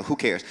been canceled. Who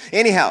cares?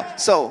 Anyhow,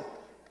 so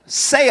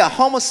say a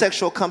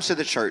homosexual comes to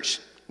the church,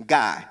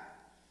 guy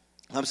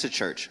comes to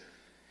church.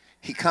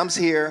 He comes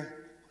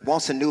here,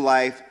 wants a new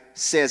life,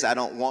 says, I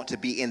don't want to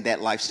be in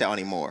that lifestyle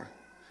anymore.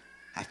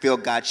 I feel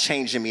God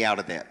changing me out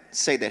of that.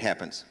 Say that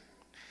happens.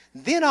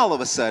 Then all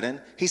of a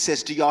sudden, he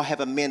says, do y'all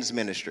have a men's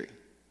ministry?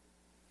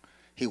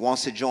 He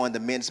wants to join the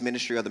men's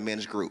ministry or the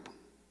men's group.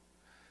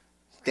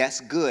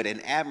 That's good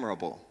and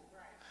admirable.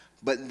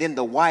 But then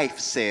the wife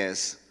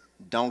says,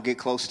 don't get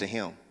close to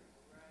him.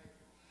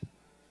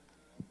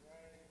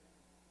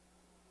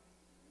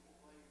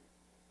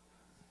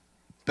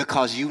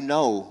 Because you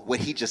know what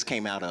he just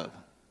came out of.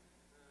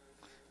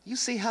 You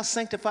see how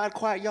sanctified,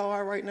 quiet y'all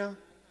are right now?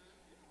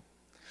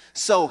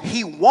 So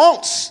he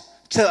wants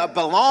to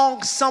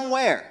belong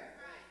somewhere.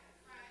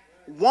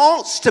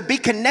 Wants to be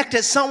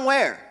connected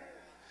somewhere.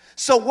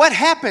 So what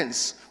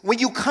happens when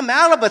you come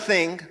out of a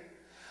thing,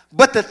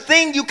 but the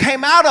thing you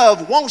came out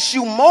of wants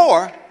you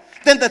more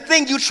than the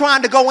thing you're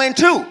trying to go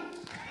into?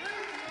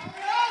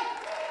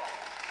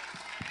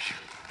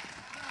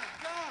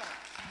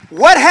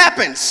 What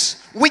happens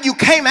when you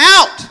came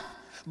out,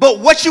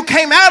 but what you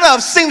came out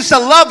of seems to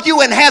love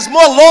you and has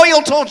more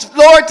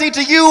loyalty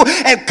to you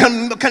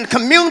and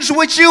communes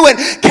with you and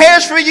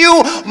cares for you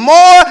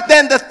more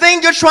than the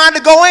thing you're trying to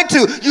go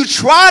into? You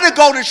try to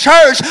go to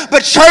church,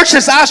 but church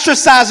is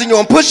ostracizing you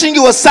and pushing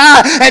you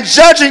aside and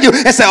judging you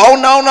and say, oh,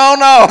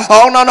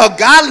 no,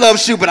 God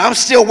loves you, but I'm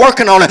still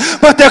working on it.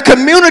 But their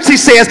community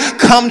says,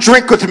 come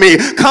drink with me,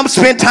 come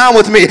spend time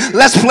with me,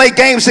 let's play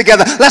games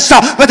together, let's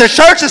talk. But the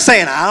church is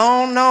saying, I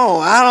don't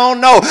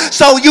know.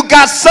 So you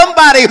got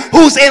somebody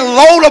who's in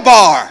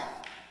Lodabar,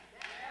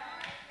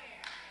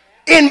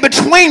 in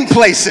between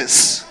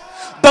places,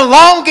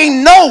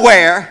 belonging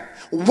nowhere,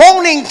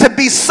 wanting to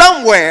be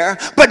somewhere,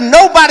 but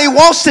nobody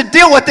wants to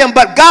deal with them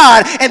but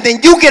God, and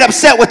then you get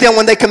upset with them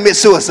when they commit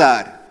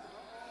suicide.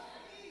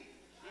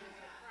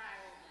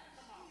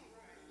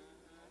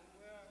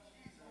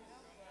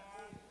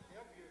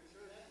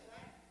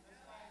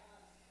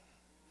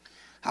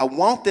 I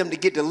want them to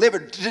get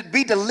delivered. To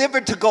be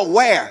delivered to go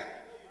where?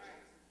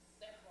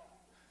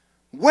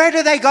 Where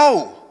do they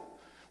go?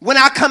 When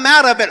I come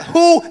out of it,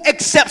 who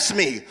accepts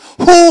me?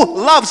 Who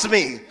loves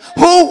me?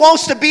 Who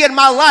wants to be in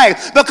my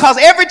life? Because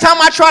every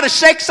time I try to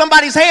shake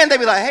somebody's hand, they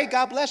be like, hey,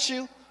 God bless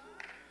you.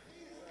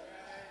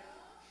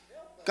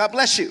 God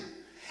bless you.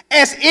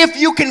 As if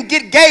you can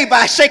get gay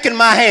by shaking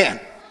my hand.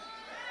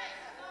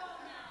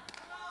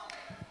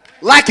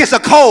 Like it's a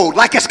code,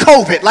 like it's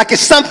COVID, like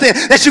it's something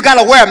that you got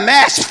to wear a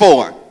mask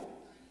for.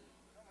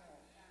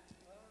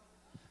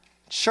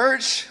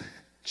 Church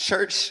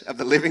of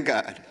the living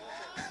God.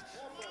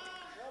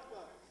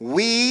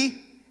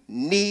 We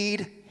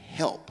need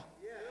help.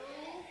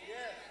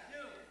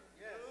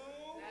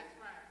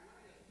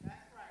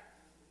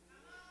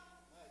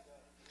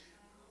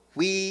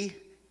 We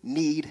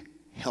need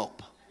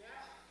help.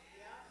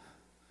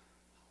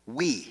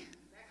 We,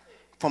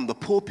 from the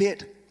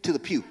pulpit to the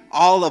pew,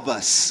 all of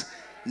us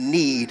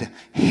need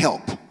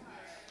help.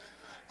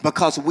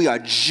 Because we are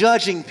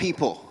judging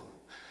people.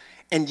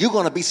 And you're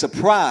going to be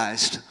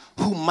surprised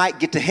who might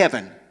get to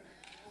heaven.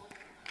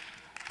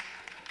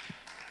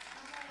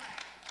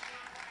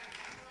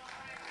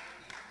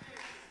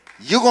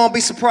 You're going to be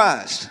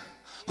surprised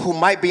who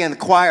might be in the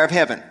choir of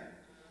heaven.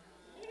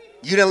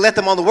 You didn't let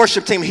them on the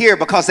worship team here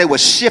because they were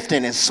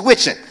shifting and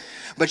switching.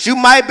 But you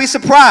might be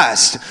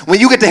surprised when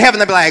you get to heaven.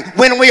 They'll be like,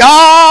 when we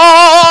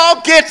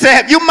all get to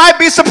heaven, you might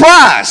be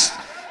surprised.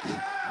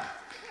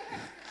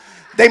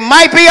 They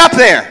might be up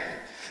there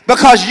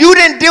because you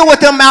didn't deal with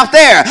them out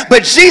there.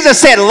 But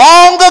Jesus said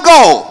long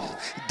ago,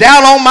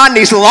 down on my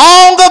knees,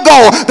 long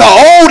ago, the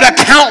old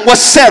account was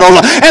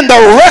settled. And the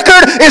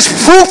record is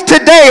proof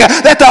today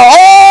that the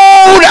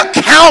old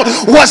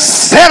account was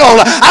settled.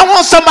 I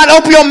want somebody to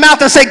open your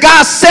mouth and say,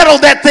 God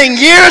settled that thing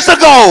years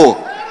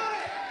ago.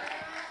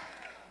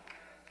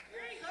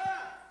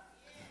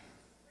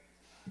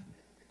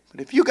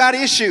 But if you got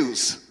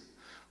issues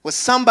with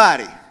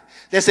somebody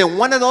that's in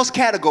one of those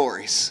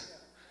categories,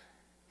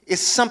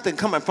 it's something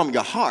coming from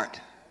your heart.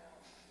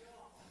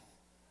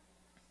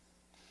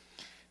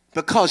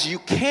 Because you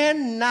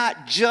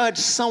cannot judge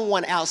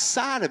someone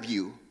outside of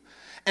you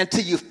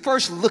until you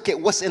first look at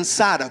what's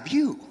inside of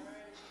you.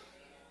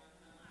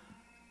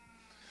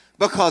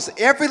 Because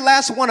every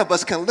last one of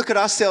us can look at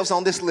ourselves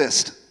on this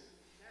list.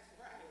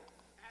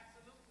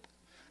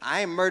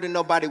 I ain't murdered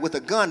nobody with a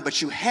gun,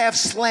 but you have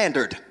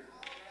slandered.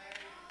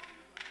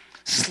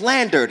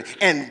 Slandered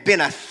and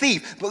been a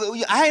thief.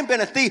 I ain't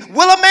been a thief.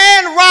 Will a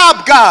man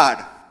rob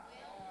God?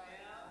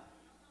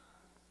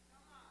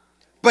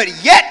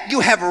 But yet you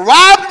have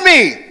robbed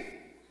me.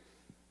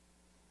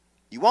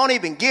 You won't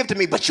even give to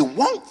me, but you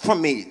want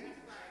from me.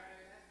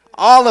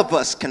 All of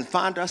us can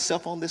find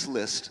ourselves on this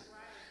list.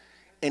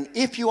 And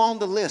if you're on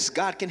the list,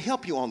 God can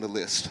help you on the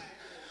list.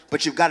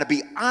 But you've got to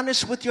be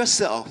honest with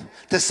yourself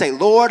to say,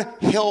 Lord,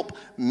 help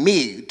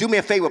me. Do me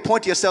a favor,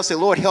 point to yourself, say,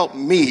 Lord, help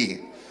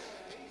me.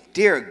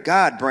 Dear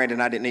God,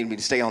 Brandon, I didn't need me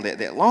to stay on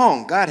that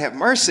long. God have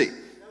mercy.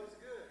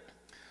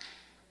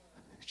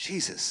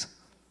 Jesus.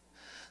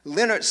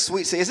 Leonard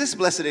Sweet says, is this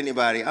blessed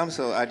anybody?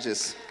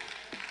 This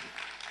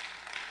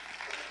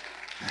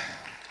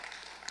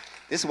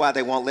is why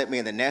they won't let me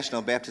in the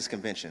National Baptist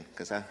Convention,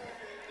 because I'm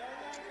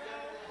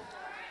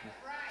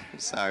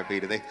sorry,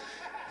 Peter.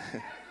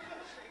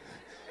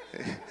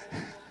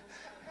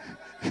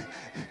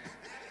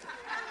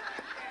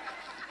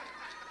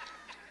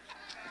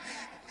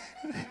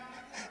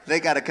 They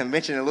got a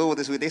convention in Louisville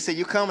this week. They said,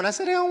 you coming? I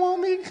said, they don't want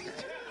me.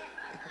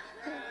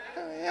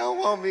 They don't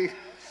want me.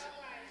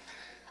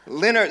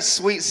 Leonard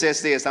Sweet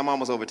says this. I'm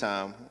almost over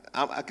time.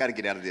 I got to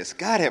get out of this.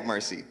 God have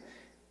mercy.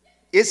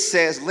 It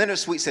says, Leonard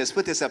Sweet says,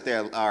 put this up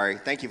there, Ari.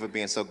 Thank you for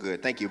being so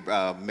good. Thank you,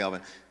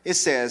 Melvin. It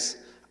says,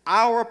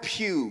 our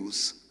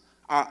pews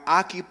are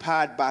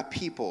occupied by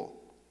people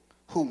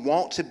who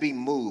want to be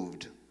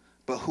moved,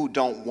 but who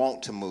don't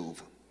want to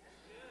move.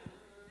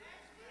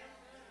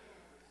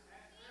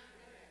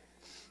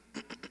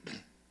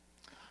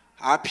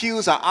 Our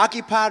pews are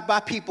occupied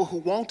by people who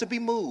want to be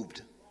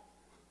moved,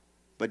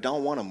 but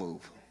don't want to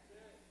move.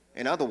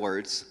 In other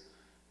words,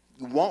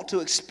 you want to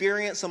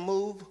experience a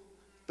move,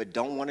 but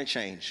don't want to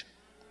change.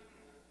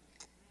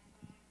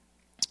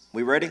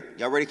 We ready?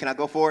 Y'all ready? Can I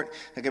go for it?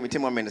 Give me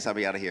 10 more minutes. I'll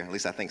be out of here. At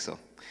least I think so.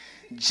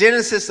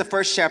 Genesis, the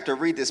first chapter.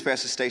 Read this,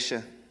 Pastor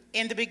Stacia.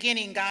 In the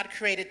beginning, God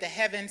created the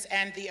heavens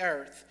and the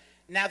earth.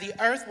 Now the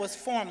earth was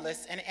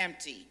formless and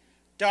empty.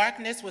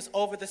 Darkness was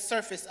over the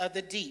surface of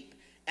the deep,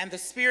 and the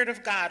Spirit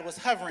of God was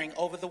hovering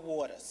over the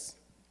waters.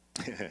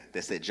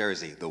 That's that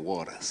Jersey, the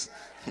waters.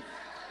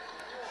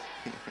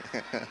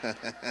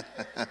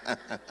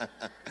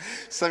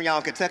 Some of y'all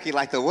in Kentucky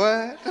like the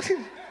what?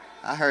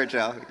 I heard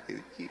y'all.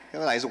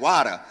 Like it's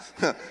water.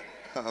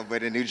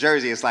 But in New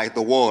Jersey, it's like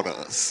the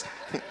waters.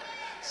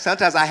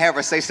 Sometimes I have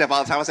her say stuff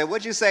all the time. I say,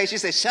 what'd you say? She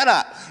said, shut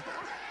up.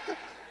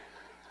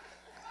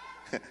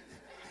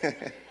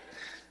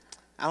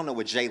 I don't know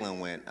where Jalen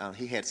went.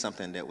 He had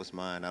something that was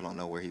mine. I don't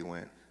know where he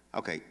went.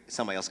 Okay,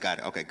 somebody else got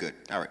it. Okay, good.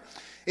 All right.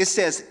 It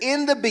says,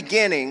 in the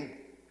beginning,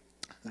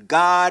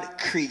 God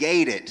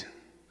created.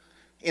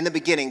 In the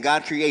beginning,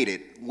 God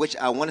created, which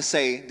I want to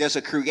say there's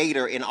a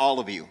creator in all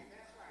of you.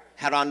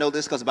 How do I know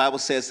this? Because the Bible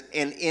says,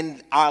 and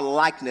in our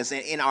likeness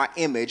and in our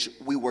image,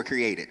 we were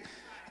created.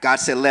 God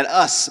said, let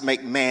us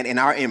make man in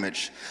our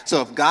image.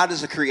 So if God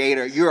is a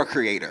creator, you're a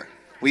creator.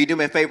 Will you do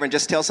me a favor and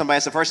just tell somebody,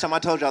 it's the first time I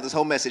told y'all this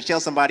whole message,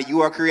 tell somebody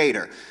you are a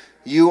creator.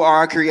 You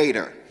are a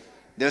creator.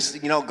 There's,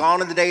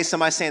 gone are the days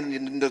somebody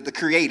saying the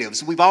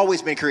creatives. We've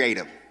always been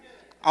creative.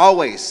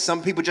 Always.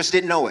 Some people just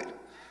didn't know it.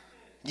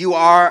 You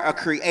are a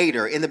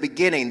creator. In the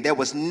beginning, there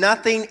was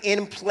nothing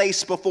in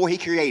place before he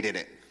created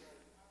it.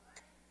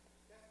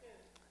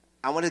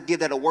 I want to give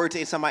that a word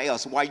to somebody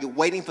else. While you're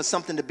waiting for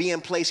something to be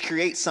in place,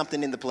 create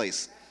something in the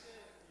place.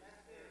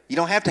 You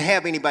don't have to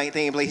have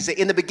anything in place. He said,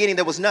 in the beginning,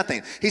 there was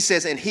nothing. He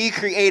says, and he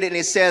created, and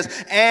it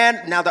says,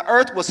 and now the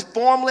earth was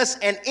formless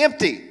and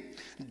empty.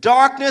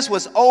 Darkness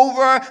was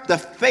over the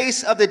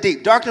face of the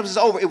deep. Darkness was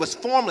over. It was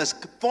formless.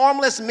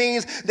 Formless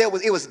means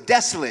it was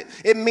desolate.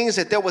 It means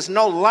that there was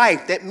no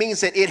life. That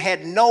means that it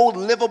had no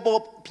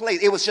livable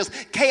place. It was just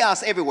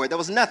chaos everywhere. There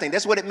was nothing.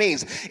 That's what it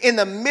means. In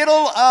the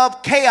middle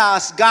of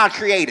chaos, God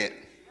created.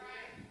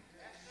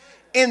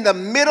 In the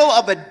middle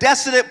of a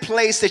desolate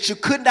place that you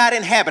could not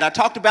inhabit. I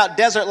talked about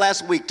desert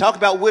last week, talked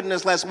about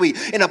wilderness last week.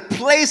 In a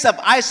place of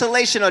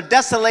isolation or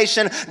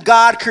desolation,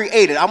 God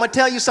created. I'm going to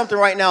tell you something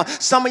right now.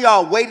 Some of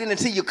y'all are waiting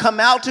until you come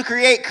out to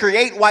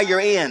create while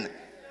you're in.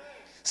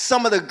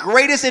 Some of the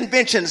greatest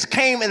inventions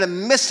came in the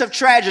midst of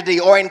tragedy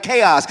or in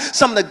chaos.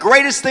 Some of the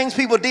greatest things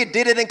people did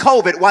it in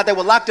COVID while they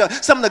were locked up.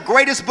 Some of the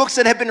greatest books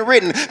that have been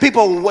written,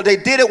 they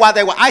did it while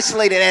they were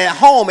isolated and at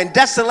home in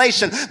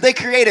desolation. They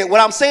created. What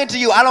I'm saying to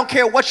you, I don't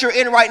care what you're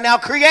in right now,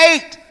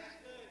 create.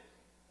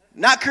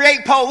 Not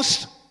create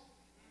post.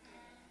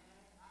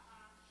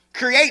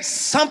 Create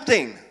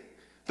something.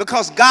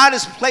 Because God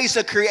has placed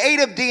a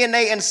creative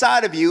DNA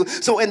inside of you.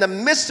 So in the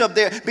midst of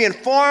there being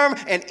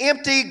formed and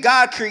empty,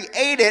 God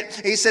created.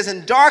 He says,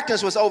 and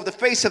darkness was over the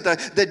face of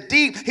the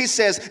deep. He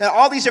says, and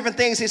all these different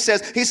things. He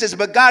says,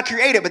 but God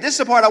created. But this is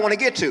the part I want to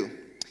get to.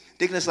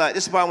 Deaconess Light,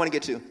 this is the part I want to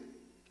get to.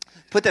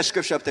 Put that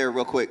scripture up there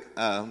real quick,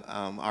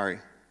 Ari.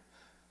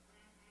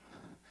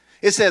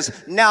 It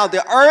says, now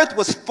the earth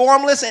was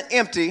formless and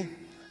empty.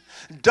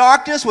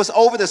 Darkness was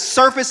over the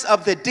surface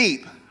of the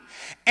deep.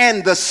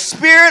 And the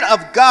Spirit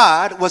of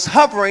God was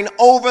hovering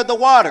over the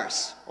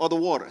waters, or the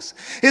waters.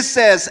 It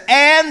says,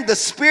 and the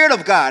Spirit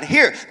of God.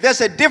 Here,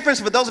 there's a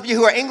difference for those of you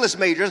who are English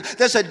majors.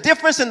 There's a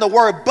difference in the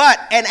word but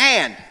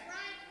and.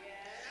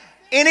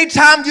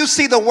 Anytime you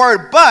see the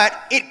word but,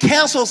 it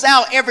cancels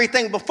out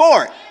everything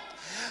before it.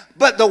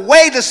 But the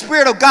way the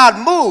Spirit of God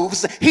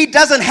moves, he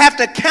doesn't have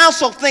to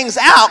cancel things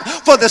out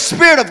for the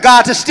Spirit of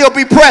God to still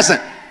be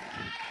present.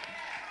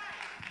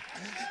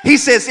 He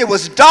says it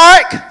was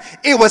dark,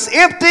 it was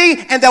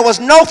empty, and there was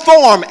no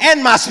form,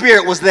 and my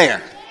spirit was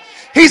there.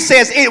 He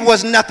says it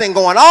was nothing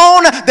going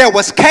on. There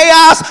was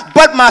chaos,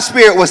 but my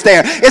spirit was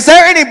there. Is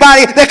there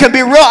anybody that can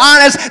be real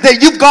honest that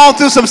you've gone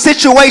through some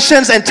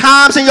situations and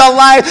times in your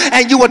life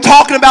and you were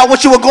talking about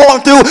what you were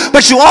going through,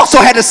 but you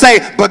also had to say,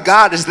 but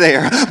God is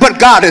there.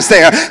 But God is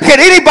there. Can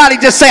anybody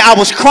just say, I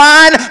was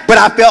crying, but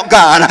I felt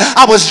God.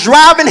 I was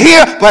driving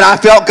here, but I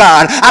felt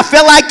God. I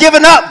felt like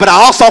giving up, but I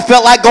also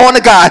felt like going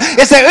to God.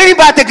 Is there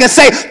anybody that can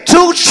say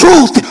two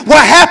truths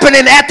were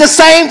happening at the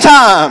same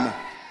time?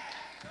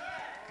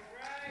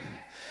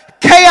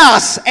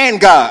 Chaos and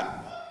God.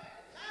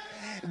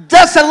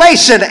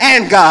 Desolation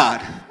and God.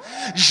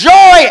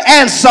 Joy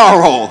and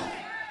sorrow.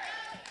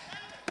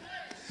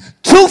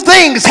 Two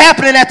things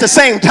happening at the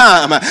same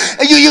time.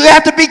 You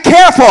have to be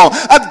careful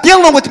of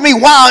dealing with me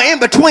while in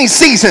between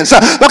seasons.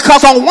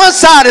 Because on one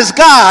side is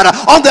God,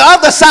 on the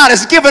other side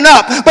is giving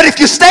up. But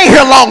if you stay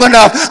here long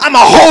enough, I'm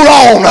going to hold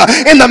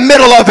on in the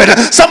middle of it.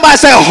 Somebody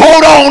say,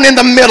 hold on in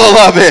the middle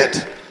of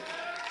it.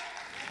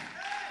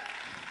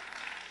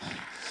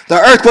 The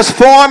earth was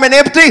formed and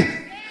empty.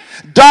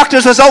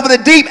 Darkness was over the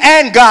deep,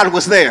 and God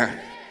was there.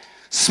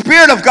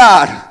 Spirit of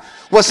God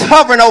was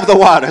hovering over the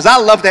waters. I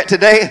love that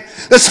today.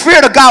 The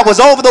Spirit of God was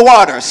over the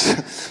waters.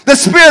 The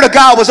Spirit of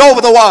God was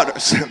over the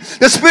waters.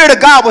 The Spirit of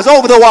God was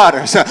over the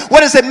waters. What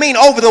does it mean,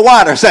 over the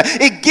waters?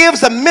 It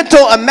gives a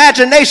mental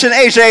imagination,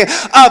 AJ,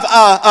 of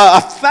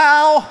a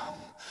fowl,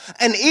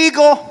 an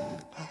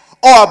eagle,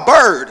 or a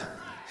bird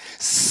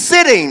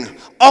sitting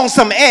on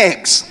some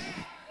eggs.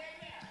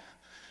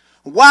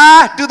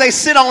 Why do they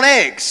sit on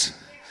eggs?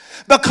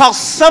 Because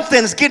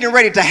something's getting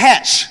ready to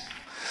hatch.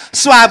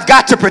 So I've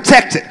got to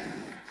protect it.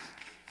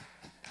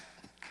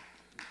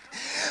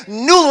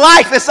 New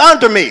life is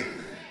under me.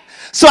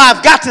 So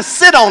I've got to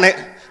sit on it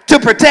to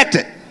protect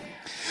it.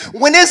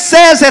 When it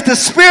says that the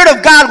Spirit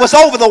of God was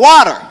over the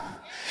water,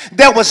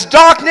 there was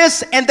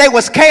darkness and there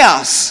was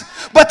chaos.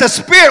 But the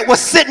Spirit was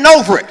sitting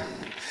over it,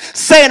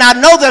 saying, I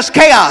know there's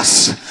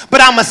chaos,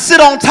 but I'm going to sit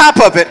on top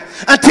of it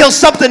until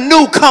something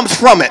new comes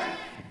from it.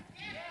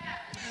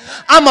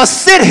 I'm going to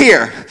sit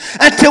here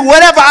until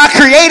whatever I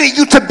created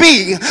you to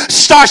be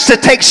starts to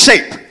take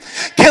shape.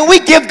 Can we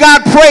give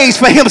God praise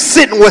for him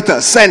sitting with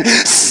us and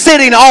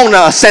sitting on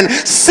us and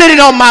sitting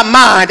on my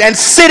mind and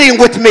sitting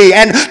with me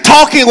and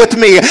talking with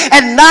me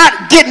and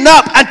not getting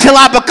up until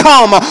I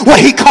become what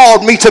he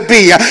called me to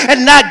be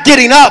and not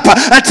getting up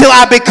until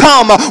I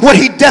become what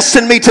he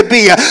destined me to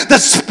be. The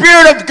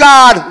Spirit of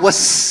God was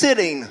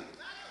sitting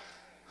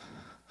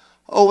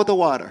over the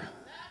water.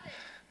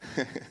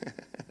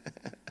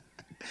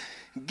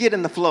 Get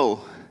in the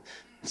flow.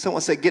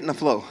 Someone say, get in the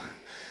flow.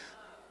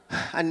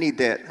 I need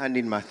that. I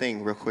need my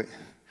thing real quick.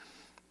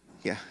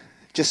 Yeah,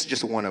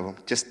 just one of them.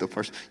 Just the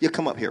first. You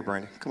come up here,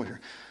 Brandon. Come up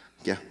here.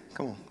 Yeah,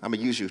 come on. I'm going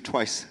to use you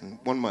twice in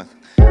 1 month.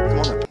 Come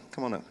on up.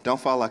 Come on up. Don't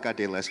fall like I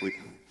did last week.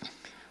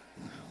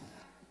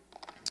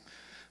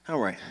 All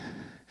right.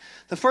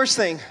 The first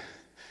thing,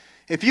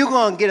 if you're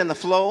going to get in the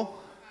flow,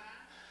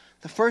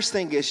 the first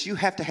thing is you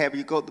have to have,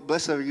 you go,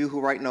 blessed are you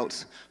who write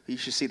notes, you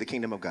should see the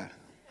kingdom of God.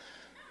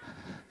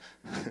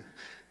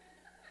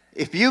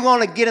 If you're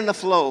going to get in the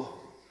flow,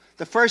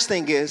 the first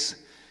thing is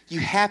you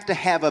have to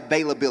have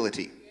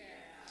availability.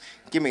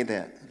 Give me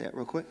that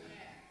real quick.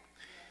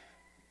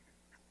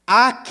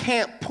 I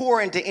can't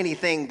pour into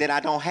anything that I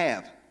don't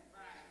have.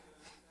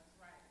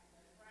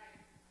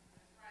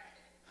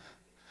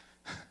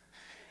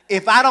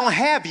 If I don't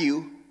have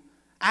you,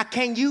 I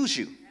can't use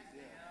you.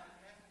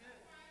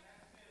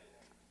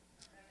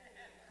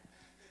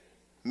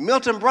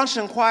 Milton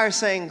Brunson Choir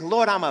saying,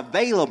 Lord, I'm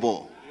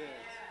available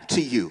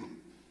to you.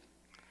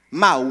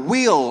 My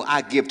will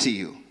I give to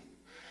you.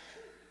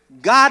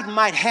 God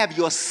might have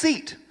your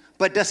seat,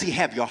 But does he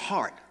have your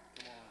heart?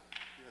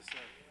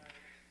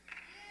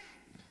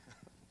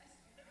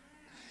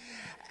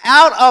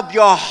 Out of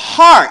your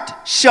heart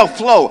shall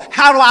flow.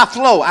 How do I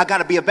flow? I got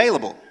to be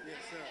available.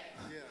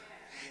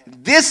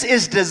 This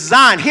is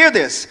designed, hear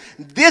this,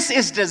 this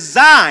is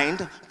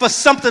designed for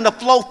something to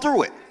flow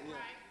through it.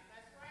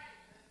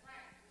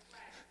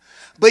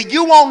 But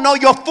you won't know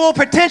your full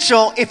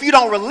potential if you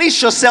don't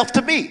release yourself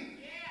to be.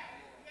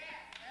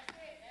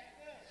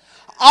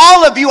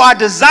 All of you are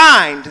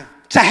designed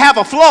to have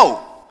a flow.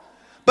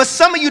 But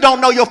some of you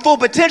don't know your full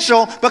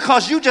potential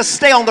because you just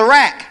stay on the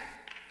rack.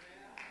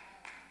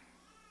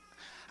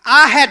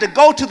 I had to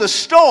go to the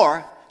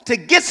store to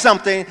get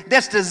something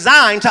that's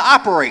designed to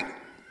operate.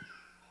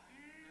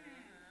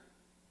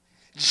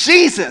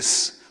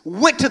 Jesus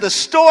went to the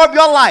store of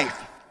your life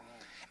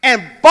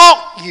and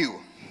bought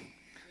you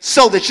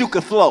so that you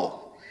could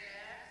flow.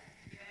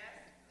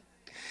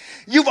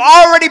 You've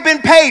already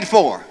been paid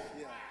for,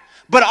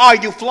 but are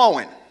you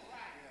flowing?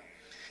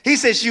 He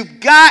says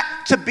you've got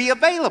to be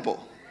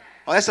available.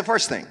 Oh, that's the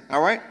first thing.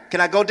 All right. Can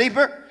I go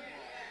deeper?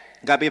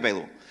 Got to be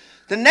available.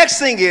 The next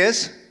thing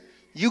is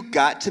you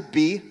got to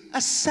be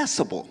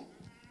accessible.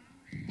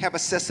 Have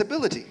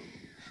accessibility.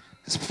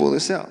 Let's pull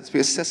this out. Let's be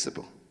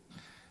accessible.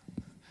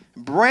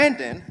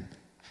 Pastor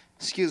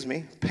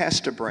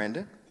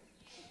Brandon,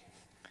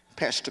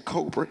 Pastor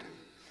Colbert,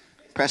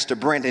 Pastor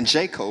Brandon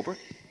J. Colbert.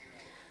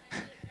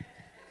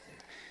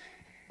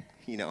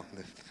 You know,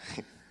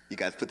 you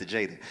guys put the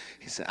J there.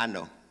 He said, I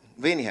know.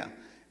 But anyhow,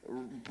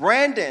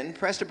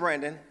 Pastor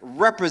Brandon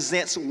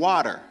represents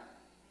water.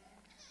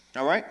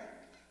 All right?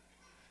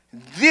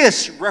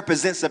 This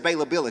represents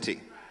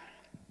availability.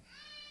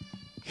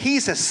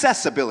 He's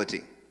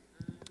accessibility,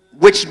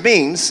 which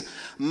means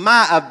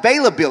my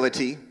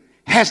availability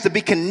has to be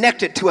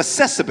connected to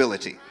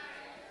accessibility.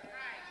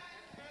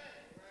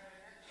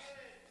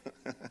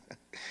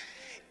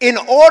 In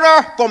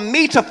order for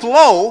me to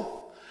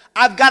flow,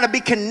 I've got to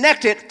be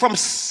connected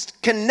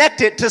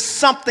to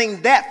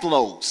something that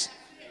flows.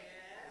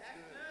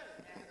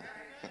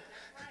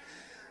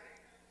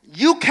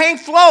 You can't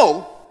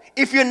flow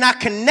if you're not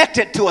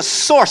connected to a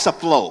source of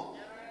flow.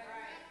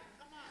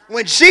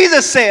 When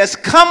Jesus says,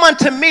 come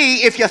unto me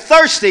if you're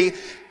thirsty,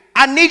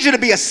 I need you to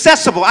be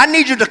accessible. I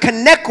need you to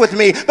connect with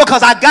me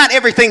because I got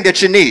everything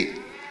that you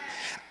need.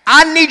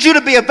 I need you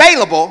to be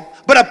available,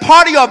 but a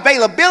part of your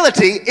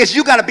availability is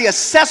you got to be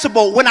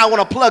accessible when I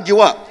want to plug you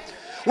up,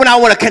 when I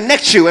want to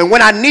connect you, and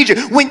when I need you.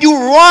 When you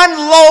run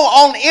low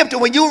on empty,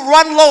 when you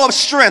run low of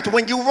strength,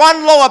 when you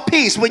run low of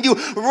peace, when you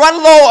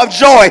run low of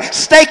joy,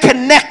 stay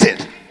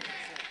connected.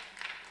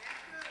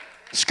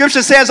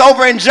 Scripture says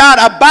over in John,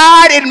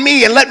 abide in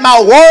me and let my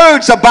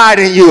words abide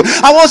in you.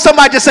 I want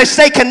somebody to say,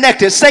 stay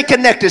connected, stay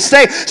connected,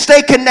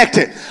 stay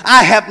connected.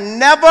 I have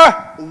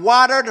never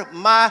watered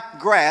my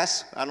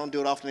grass. I don't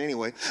do it often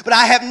anyway. But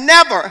I have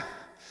never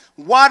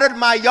watered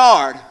my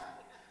yard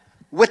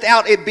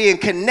without it being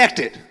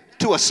connected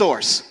to a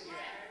source.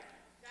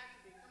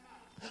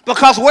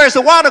 Because where's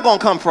the water going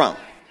to come from?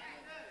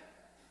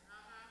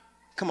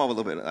 Come over a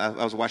little bit.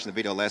 I was watching the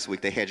video last week.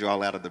 They had you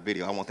all out of the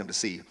video. I want them to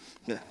see you.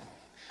 Yeah.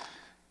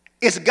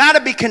 It's got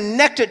to be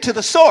connected to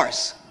the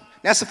source.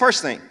 That's the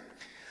first thing.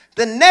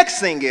 The next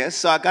thing is,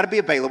 so I got to be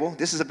available.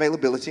 This is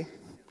availability.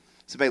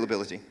 It's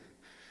availability.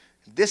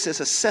 This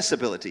is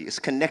accessibility. It's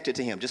connected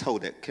to him. Just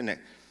hold it.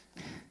 Connect.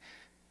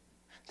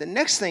 The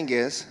next thing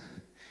is,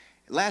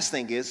 last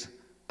thing is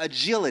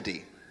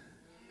agility.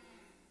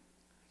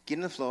 Get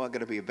in the flow. I got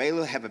to be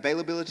available, have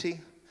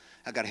availability.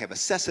 I got to have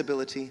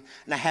accessibility,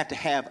 and I have to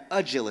have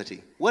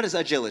agility. What is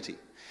agility?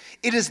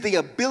 It is the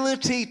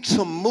ability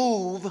to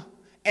move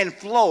and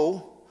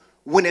flow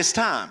when it's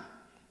time.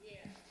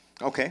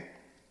 Okay.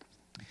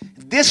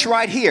 This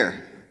right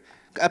here.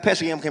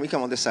 Pastor Yam, can we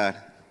come on this side?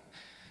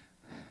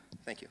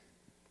 Thank you.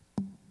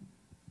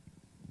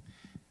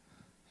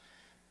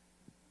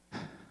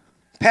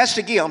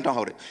 Pastor Guillaume, don't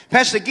hold it.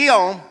 Pastor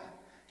Guillaume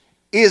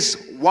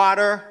is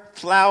water,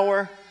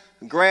 flower,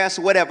 grass,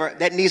 whatever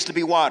that needs to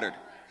be watered.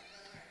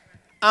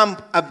 I'm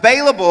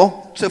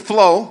available to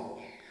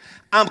flow.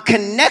 I'm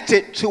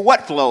connected to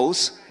what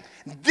flows.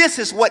 This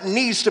is what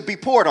needs to be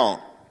poured on.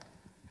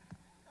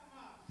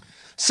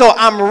 So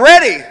I'm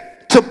ready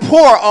to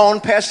pour on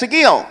Pastor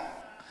Guillaume.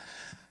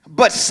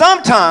 But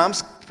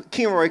sometimes,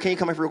 Kimroy, can you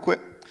come here real quick?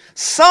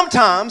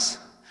 Sometimes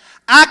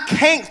I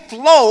can't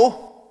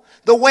flow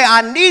the way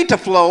I need to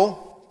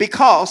flow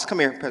because, come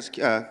here,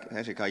 Pastor,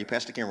 I should call you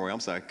Pastor Kimroy.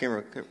 I'm sorry.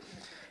 Kimroy,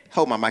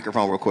 hold my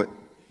microphone real quick.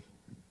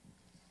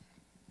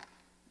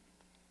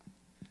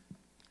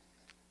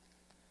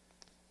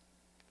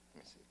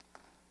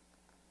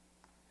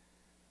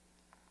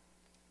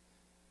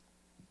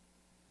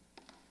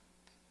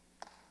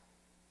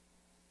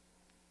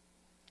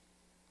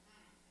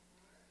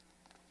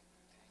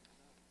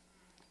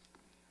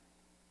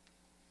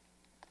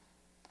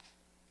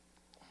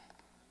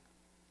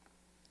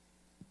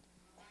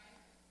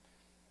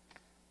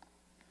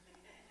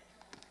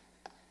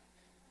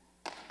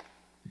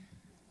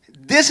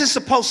 This is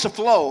supposed to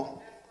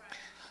flow,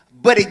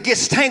 but it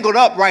gets tangled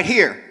up right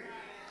here.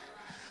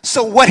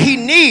 So what he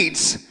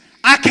needs,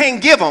 I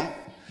can't give him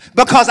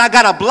because I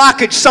got a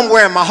blockage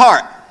somewhere in my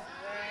heart.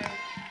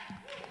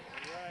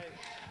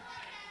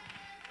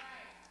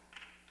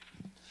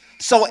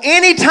 So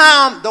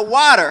anytime the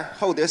water,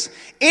 hold this,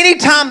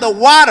 anytime the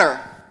water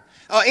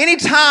or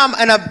anytime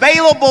an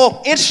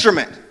available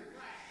instrument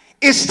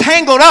is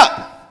tangled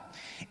up,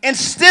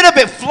 instead of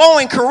it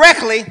flowing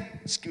correctly,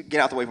 get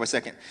out the way for a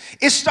second,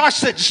 it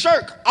starts to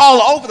jerk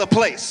all over the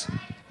place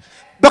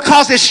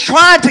because it's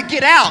trying to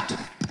get out,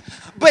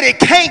 but it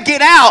can't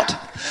get out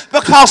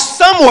because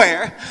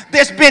somewhere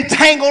that's been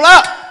tangled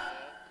up.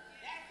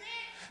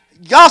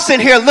 Y'all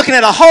sitting here looking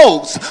at a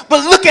hose,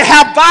 but look at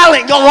how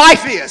violent your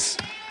life is.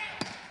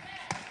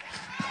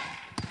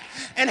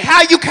 And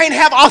how you can't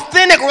have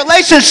authentic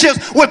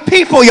relationships with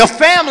people, your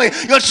family,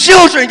 your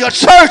children, your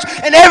church,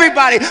 and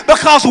everybody,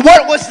 because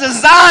what was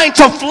designed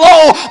to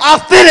flow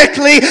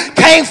authentically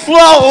can't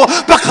flow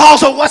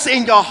because of what's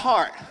in your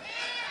heart.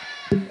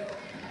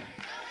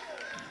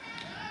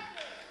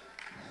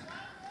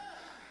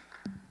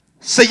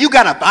 So you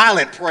got a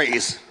violent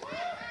praise.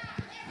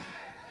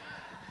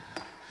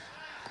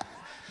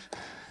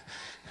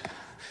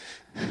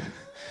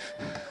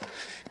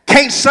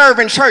 Can't serve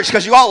in church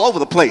because you're all over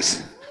the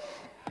place.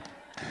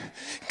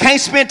 Can't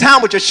spend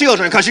time with your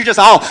children because you're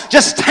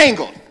just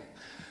tangled.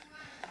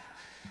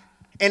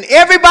 And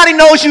everybody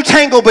knows you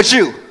tangled but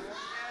you.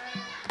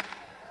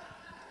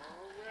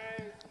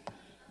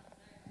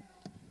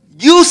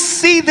 You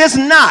see this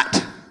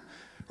knot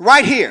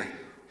right here.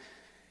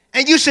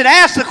 And you should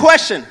ask the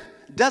question,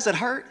 does it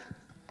hurt?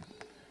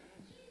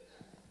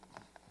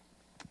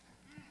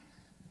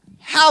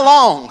 How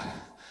long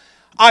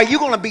are you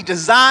going to be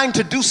designed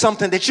to do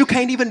something that you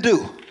can't even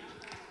do?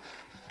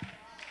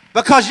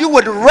 Because you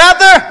would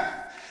rather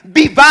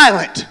be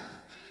violent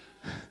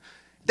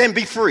than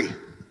be free.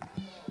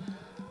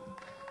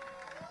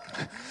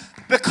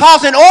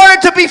 Because in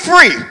order to be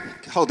free,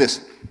 hold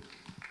this,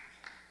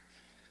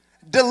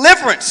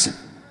 deliverance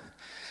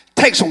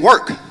takes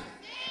work.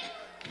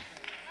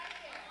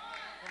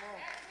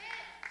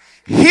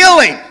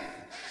 Healing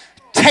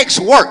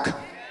takes work.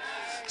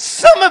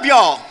 Some of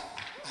y'all,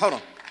 hold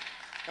on,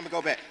 let me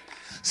go back.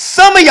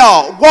 Some of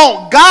y'all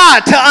want God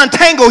to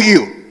untangle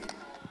you.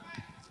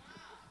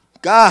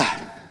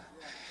 God,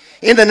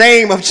 in the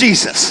name of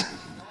Jesus,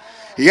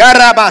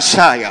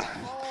 Yarabashaya,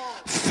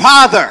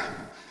 Father,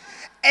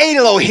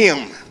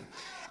 Elohim,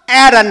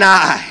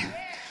 Adonai,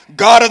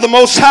 God of the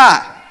Most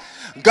High,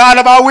 God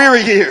of our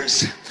weary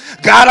years,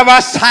 God of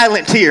our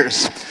silent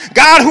tears,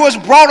 God who has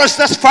brought us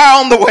thus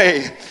far on the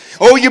way.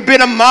 Oh, you've been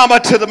a mama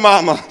to the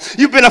mama.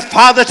 You've been a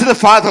father to the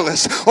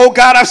fatherless. Oh,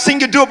 God, I've seen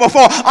you do it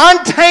before.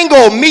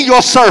 Untangle me,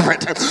 your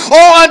servant.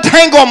 Oh,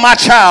 untangle my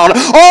child.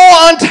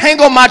 Oh,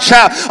 untangle my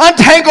child.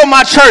 Untangle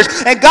my church.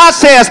 And God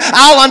says,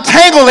 I'll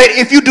untangle it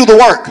if you do the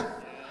work.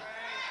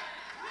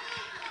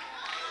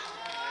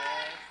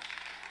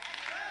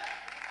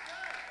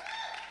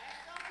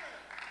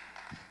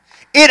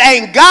 It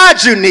ain't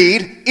God you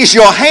need. It's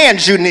your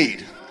hands you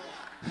need.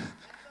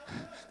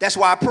 That's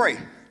why I pray.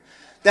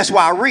 That's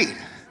why I read.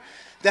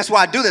 That's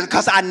why I do this,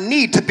 because I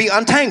need to be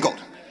untangled.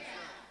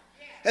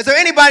 Is there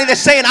anybody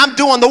that's saying I'm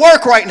doing the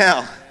work right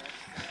now?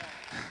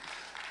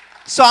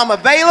 So I'm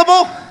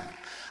available.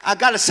 I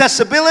got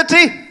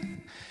accessibility.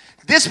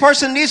 This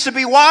person needs to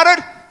be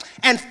watered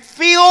and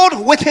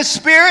filled with his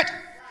spirit.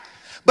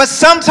 But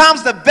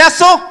sometimes the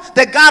vessel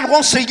that God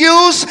wants to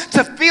use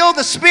to fill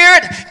the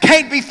spirit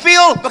can't be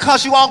filled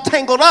because you all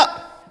tangled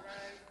up.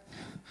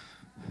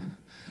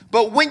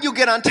 But when you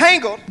get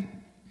untangled,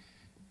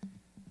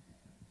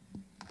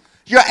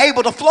 you're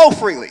able to flow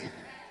freely.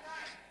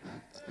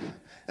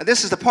 Now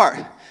this is the part.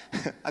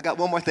 I got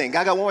one more thing.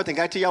 I got one more thing.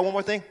 Can I tell y'all one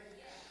more thing?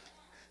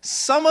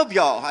 Some of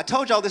y'all, I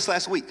told y'all this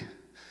last week.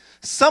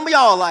 Some of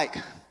y'all are like,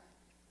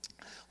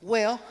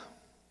 well,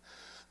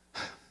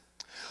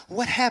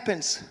 what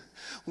happens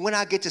when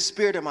I get the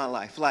spirit in my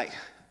life? Like,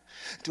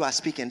 do I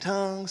speak in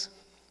tongues?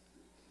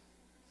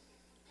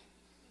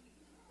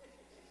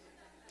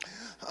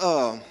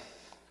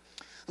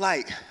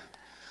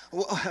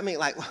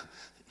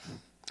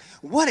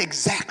 What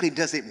exactly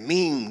does it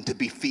mean to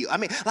be filled?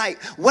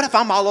 What if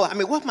I'm all over?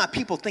 What if my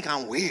people think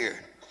I'm weird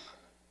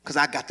because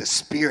I got the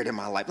spirit in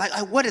my life? Like,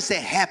 what does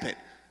that happen?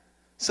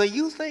 So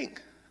you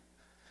think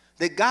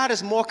that God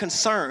is more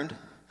concerned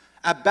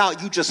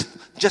about you just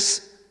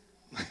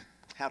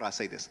how do I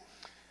say this?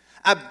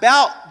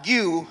 About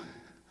you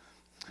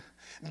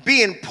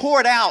being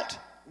poured out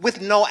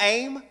with no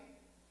aim?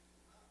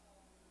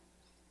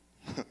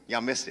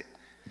 Y'all missed it.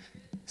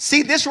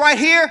 See this right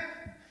here?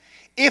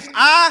 If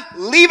I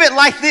leave it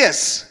like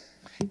this,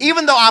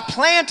 even though I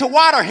plan to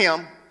water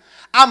him,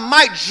 I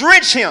might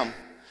drench him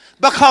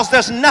because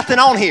there's nothing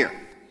on here.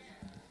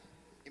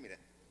 Give me that.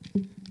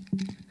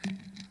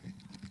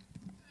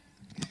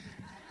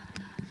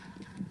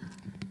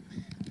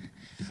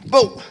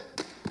 But,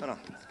 hold on.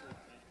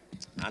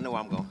 I know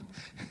where I'm going.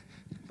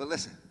 But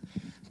listen.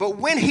 But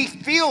when he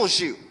feels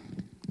you,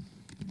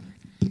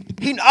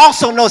 he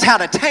also knows how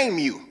to tame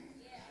you.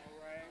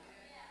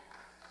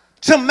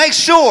 to make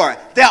sure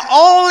that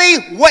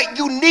only what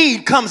you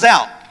need comes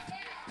out.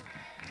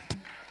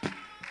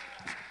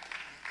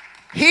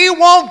 He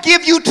won't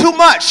give you too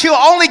much. He'll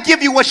only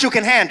give you what you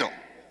can handle.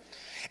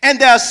 And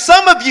there are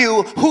some of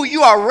you who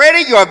you are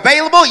ready, you're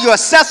available, you're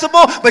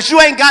accessible, but you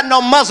ain't got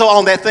no muzzle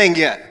on that thing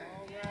yet.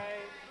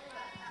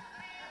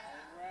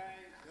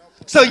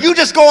 So you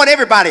just go on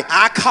everybody.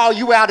 I call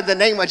you out in the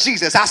name of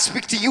Jesus. I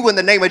speak to you in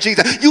the name of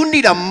Jesus. You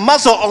need a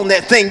muzzle on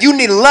that thing. You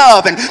need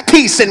love and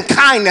peace and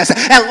kindness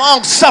and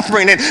long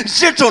suffering and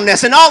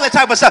gentleness and all that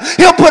type of stuff.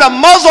 He'll put a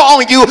muzzle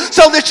on you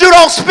so that you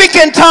don't speak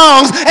in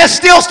tongues and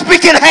still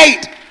speak in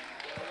hate.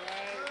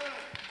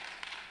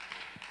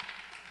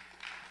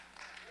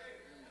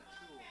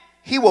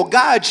 He will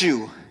guide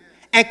you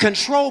and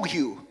control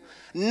you,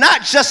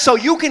 not just so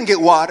you can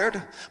get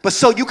watered, but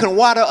so you can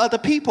water other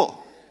people.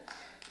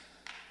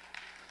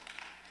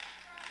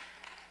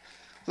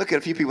 Look at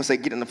a few people and say,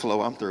 get in the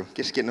flow. I'm through.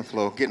 Just get in the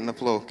flow. Get in the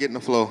flow. Get in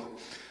the flow.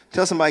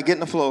 Tell somebody, get in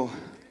the flow.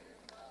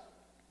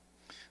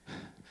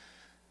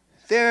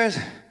 There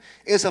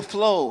is a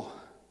flow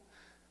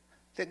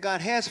that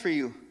God has for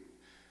you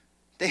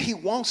that he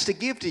wants to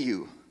give to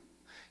you.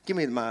 Give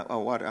me my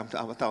water. I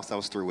thought I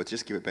was through with.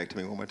 Just give it back to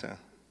me one more time.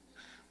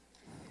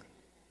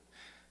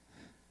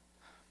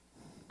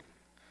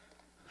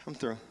 I'm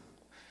through.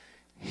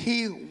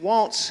 He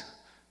wants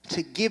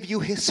to give you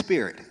his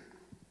spirit.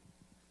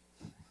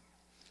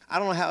 I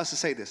don't know how else to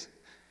say this.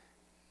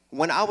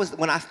 When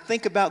I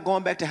think about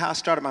going back to how I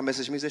started my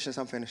message, musicians,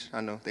 I'm finished.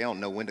 I know. They don't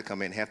know when to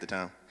come in half the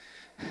time.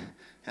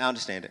 I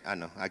understand it. I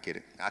know. I get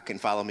it. I couldn't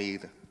follow me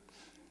either.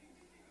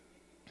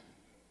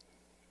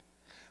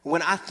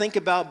 When I think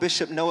about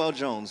Bishop Noel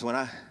Jones, when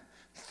I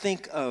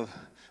think of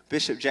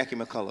Bishop Jackie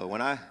McCullough,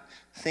 when I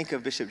think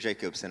of Bishop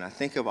Jacobs, and I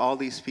think of all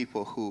these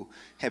people who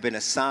have been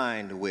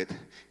assigned with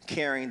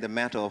carrying the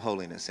mantle of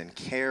holiness and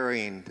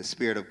carrying the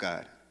Spirit of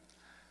God,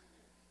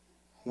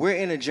 we're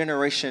in a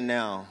generation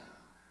now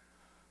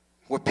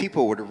where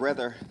people would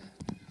rather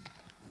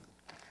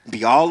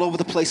be all over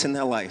the place in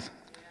their life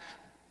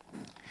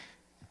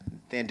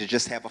than to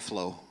just have a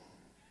flow.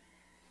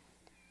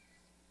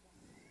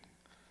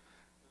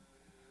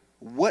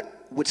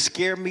 What would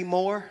scare me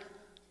more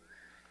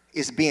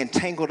is being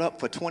tangled up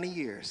for 20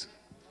 years.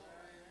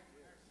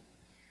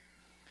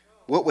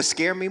 What would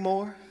scare me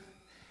more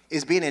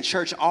is being in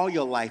church all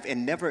your life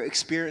and never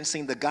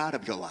experiencing the God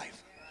of your life.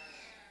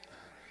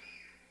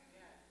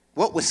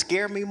 What would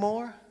scare me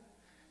more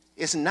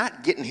is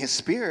not getting his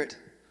spirit.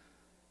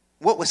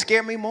 What would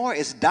scare me more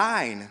is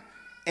dying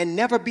and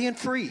never being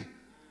free.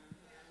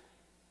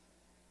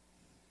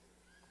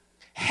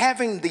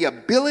 Having the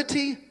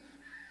ability,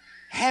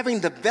 having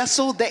the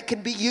vessel that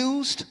can be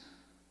used,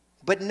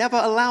 but never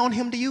allowing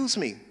him to use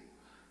me.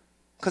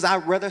 Because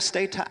I'd rather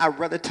stay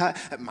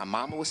tied. My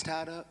mama was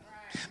tied up.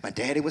 My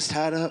daddy was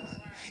tied up.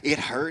 It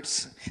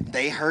hurts.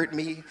 They hurt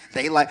me.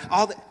 They like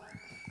all that.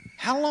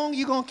 How long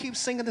you going to keep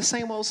singing the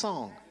same old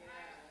song?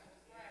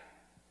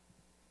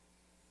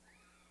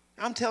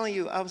 I'm telling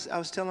you, I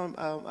was telling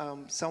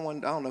someone,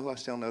 I don't know who I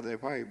was telling the other day,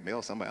 probably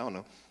Mel, somebody, I don't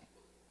know.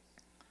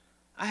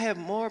 I have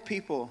more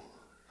people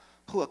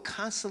who are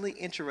constantly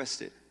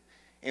interested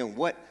in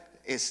what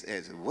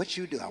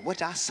you do,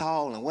 what I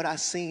saw and what I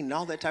seen and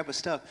all that type of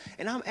stuff.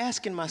 And I'm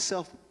asking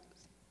myself,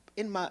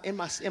 in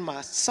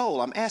my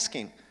soul, I'm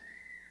asking,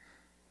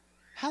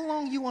 how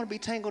long you want to be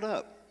tangled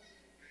up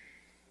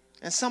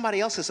in somebody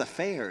else's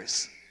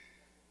affairs?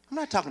 I'm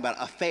not talking about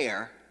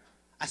affair.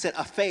 I said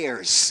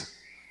affairs.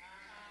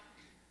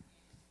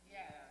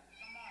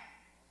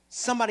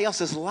 Somebody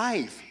else's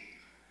life.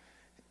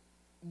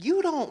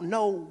 You don't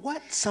know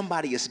what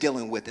somebody is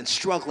dealing with and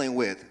struggling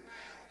with.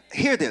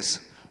 Hear this.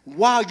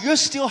 While you're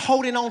still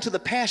holding on to the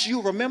past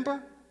you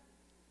remember,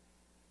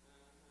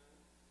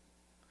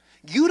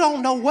 you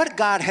don't know what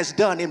God has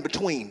done in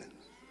between.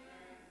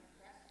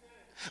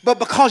 But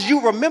because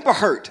you remember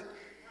hurt,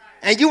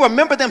 and you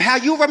remember them how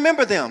you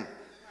remember them,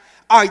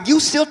 are you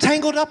still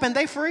tangled up and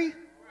they free?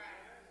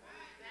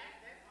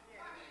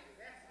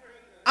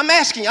 I'm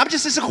asking you,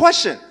 it's a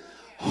question.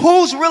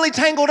 Who's really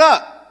tangled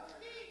up?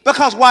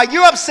 Because while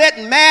you're upset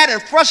and mad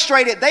and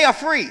frustrated, they are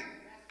free.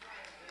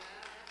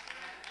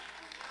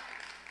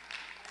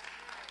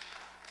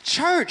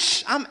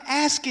 Church, I'm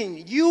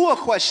asking you a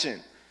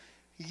question.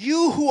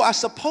 You who are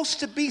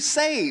supposed to be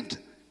saved,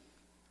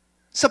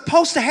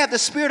 supposed to have the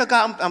Spirit of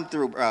God, I'm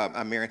through,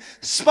 Miriam,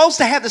 supposed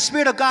to have the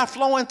Spirit of God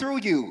flowing through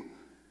you.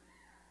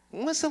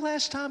 When's the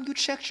last time you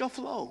checked your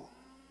flow?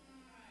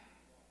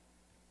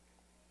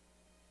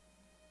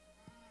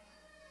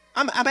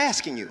 I'm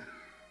asking you.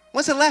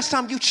 When's the last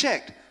time you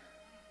checked?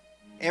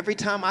 Every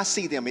time I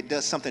see them, it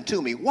does something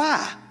to me.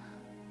 Why?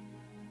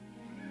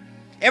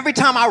 Every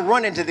time I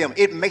run into them,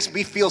 it makes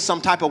me feel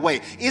some type of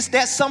way. Is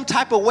that some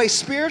type of way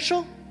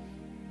spiritual?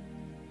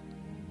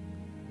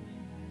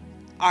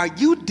 Are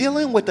you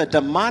dealing with a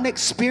demonic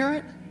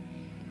spirit?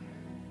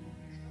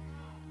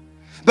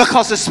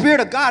 Because the Spirit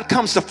of God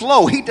comes to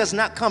flow. He does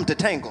not come to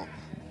tangle.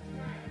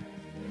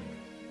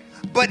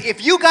 But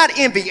if you got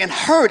envy and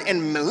hurt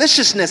and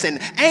maliciousness and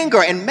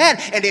anger and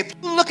mad, and if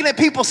you're looking at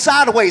people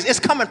sideways,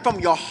 it's coming from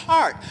your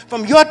heart,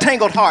 from your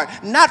tangled heart,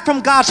 not from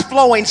God's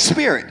flowing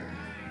spirit.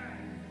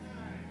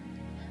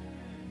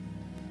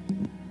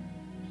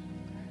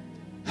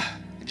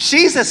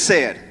 Jesus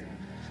said,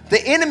 the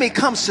enemy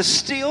comes to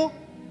steal,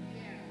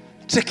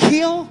 to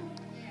kill,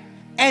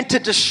 and to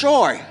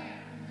destroy.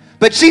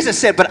 But Jesus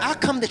said, but I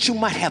come that you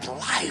might have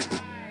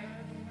life.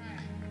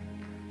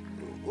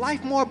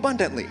 Life more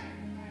abundantly.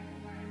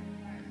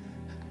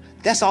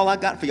 That's all I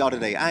got for y'all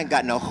today. I ain't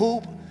got no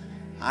hoop.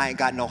 I ain't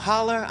got no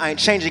holler. I ain't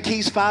changing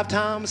keys 5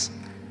 times.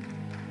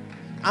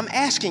 I'm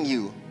asking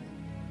you.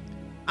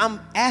 I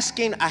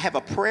have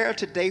a prayer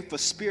today for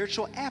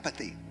spiritual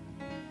apathy.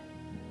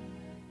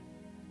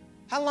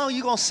 How long are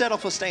you going to settle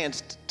for staying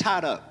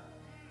tied up?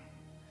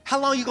 How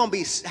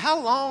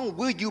long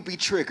will you be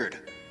triggered?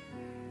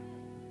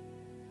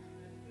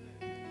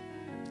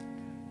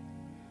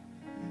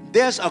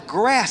 There's a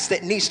grass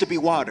that needs to be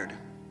watered.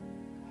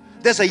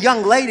 There's a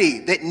young lady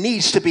that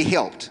needs to be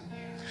helped.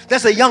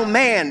 There's a young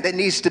man that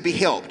needs to be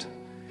helped.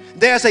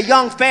 There's a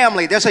young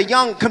family. There's a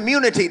young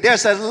community.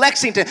 There's a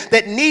Lexington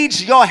that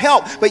needs your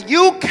help. But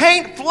you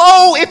can't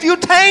flow if you're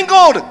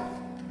tangled.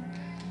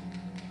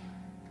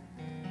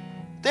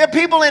 There are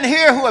people in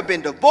here who have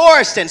been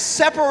divorced and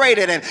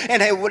separated and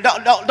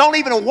don't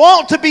even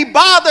want to be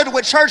bothered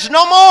with church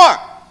no more.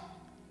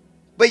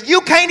 But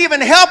you can't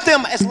even help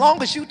them as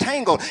long as you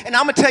tangled. And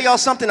I'm going to tell y'all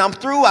something. I'm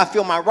through. I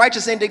feel my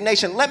righteous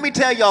indignation. Let me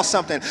tell y'all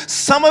something.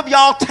 Some of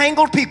y'all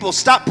tangled people,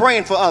 stop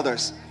praying for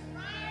others.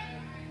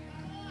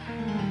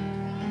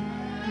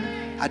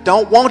 I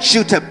don't want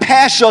you to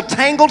pass your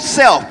tangled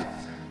self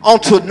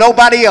onto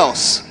nobody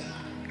else.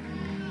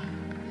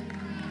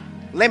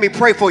 Let me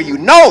pray for you.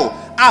 No,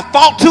 I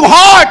fought too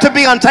hard to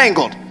be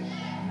untangled.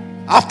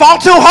 I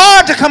fought too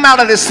hard to come out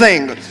of this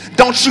thing.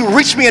 Don't you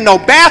reach me in no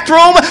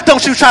bathroom.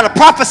 Don't you try to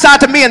prophesy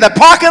to me in the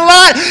parking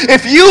lot.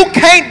 If you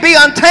can't be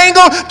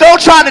untangled, don't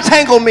try to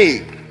tangle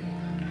me.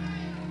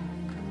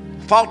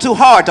 Fought too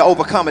hard to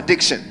overcome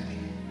addiction.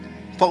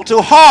 Fought too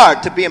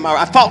hard to be in my...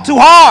 I fought too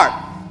hard.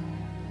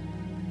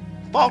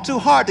 Fought too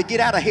hard to get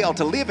out of hell,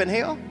 to live in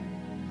hell.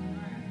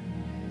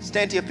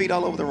 Stand to your feet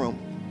all over the room.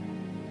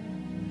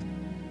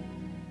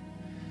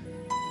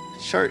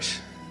 Church,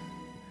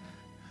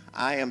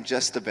 I am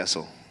just a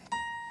vessel.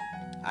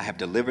 I have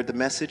delivered the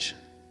message.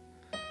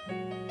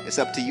 It's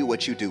up to you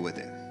what you do with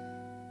it.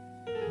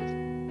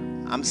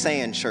 I'm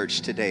saying,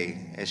 church, today,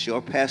 as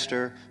your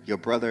pastor, your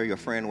brother, your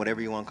friend,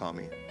 whatever you want to call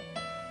me,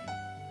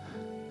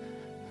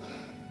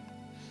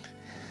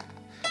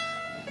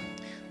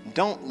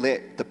 don't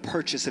let the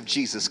purchase of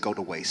Jesus go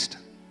to waste.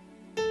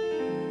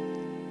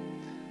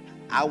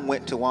 I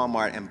went to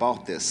Walmart and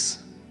bought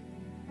this.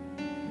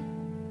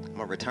 I'm going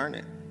to return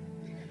it.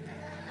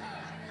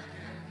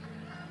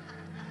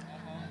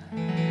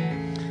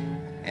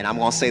 And I'm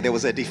going to say there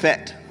was a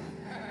defect.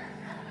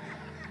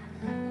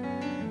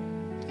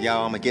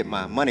 Y'all, I'm going to get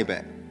my money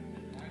back.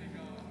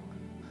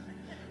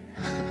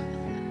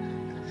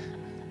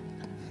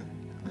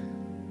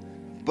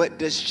 But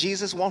does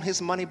Jesus want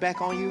his money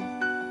back on you?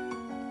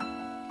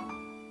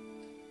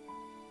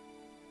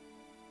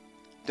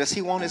 Does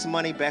he want his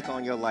money back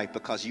on your life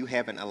because you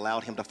haven't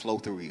allowed him to flow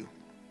through you?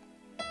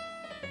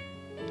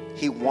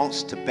 He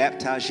wants to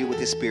baptize you with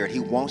his spirit. He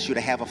wants you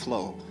to have a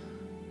flow.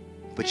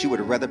 But you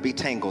would rather be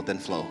tangled than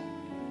flow.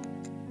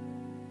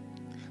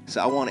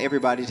 So I want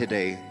everybody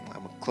today,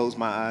 I'm going to close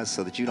my eyes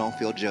so that you don't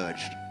feel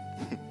judged.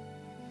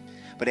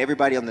 But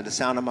everybody under the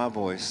sound of my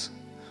voice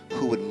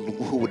who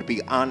would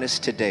be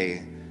honest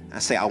today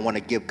and say, I want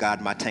to give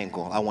God my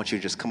tangle. I want you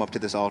to just come up to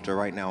this altar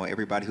right now.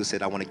 Everybody who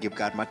said, I want to give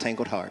God my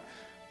tangled heart,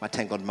 my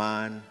tangled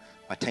mind,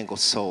 my tangled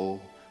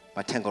soul,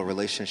 my tangled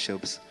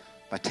relationships,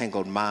 my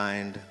tangled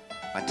mind,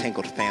 my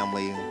tangled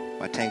family,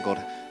 my tangled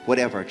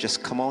whatever.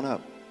 Just come on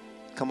up.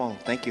 Come on.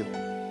 Thank you.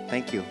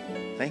 Thank you.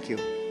 Thank you.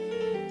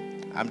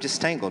 I'm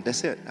just tangled.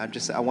 That's it.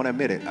 I want to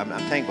admit it. I'm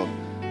tangled.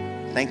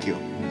 Thank you.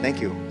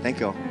 Thank you. Thank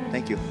you.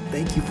 Thank you.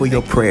 Thank you for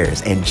your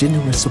prayers and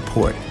genuine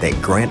support that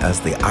grant us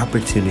the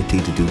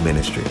opportunity to do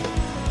ministry.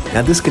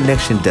 Now, this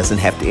connection doesn't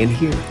have to end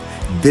here.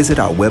 Visit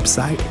our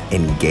website,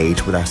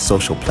 engage with our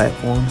social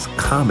platforms,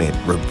 comment,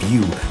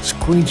 review,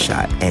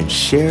 screenshot, and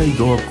share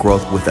your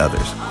growth with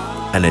others.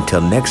 And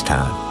until next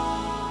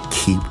time,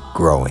 keep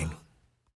growing.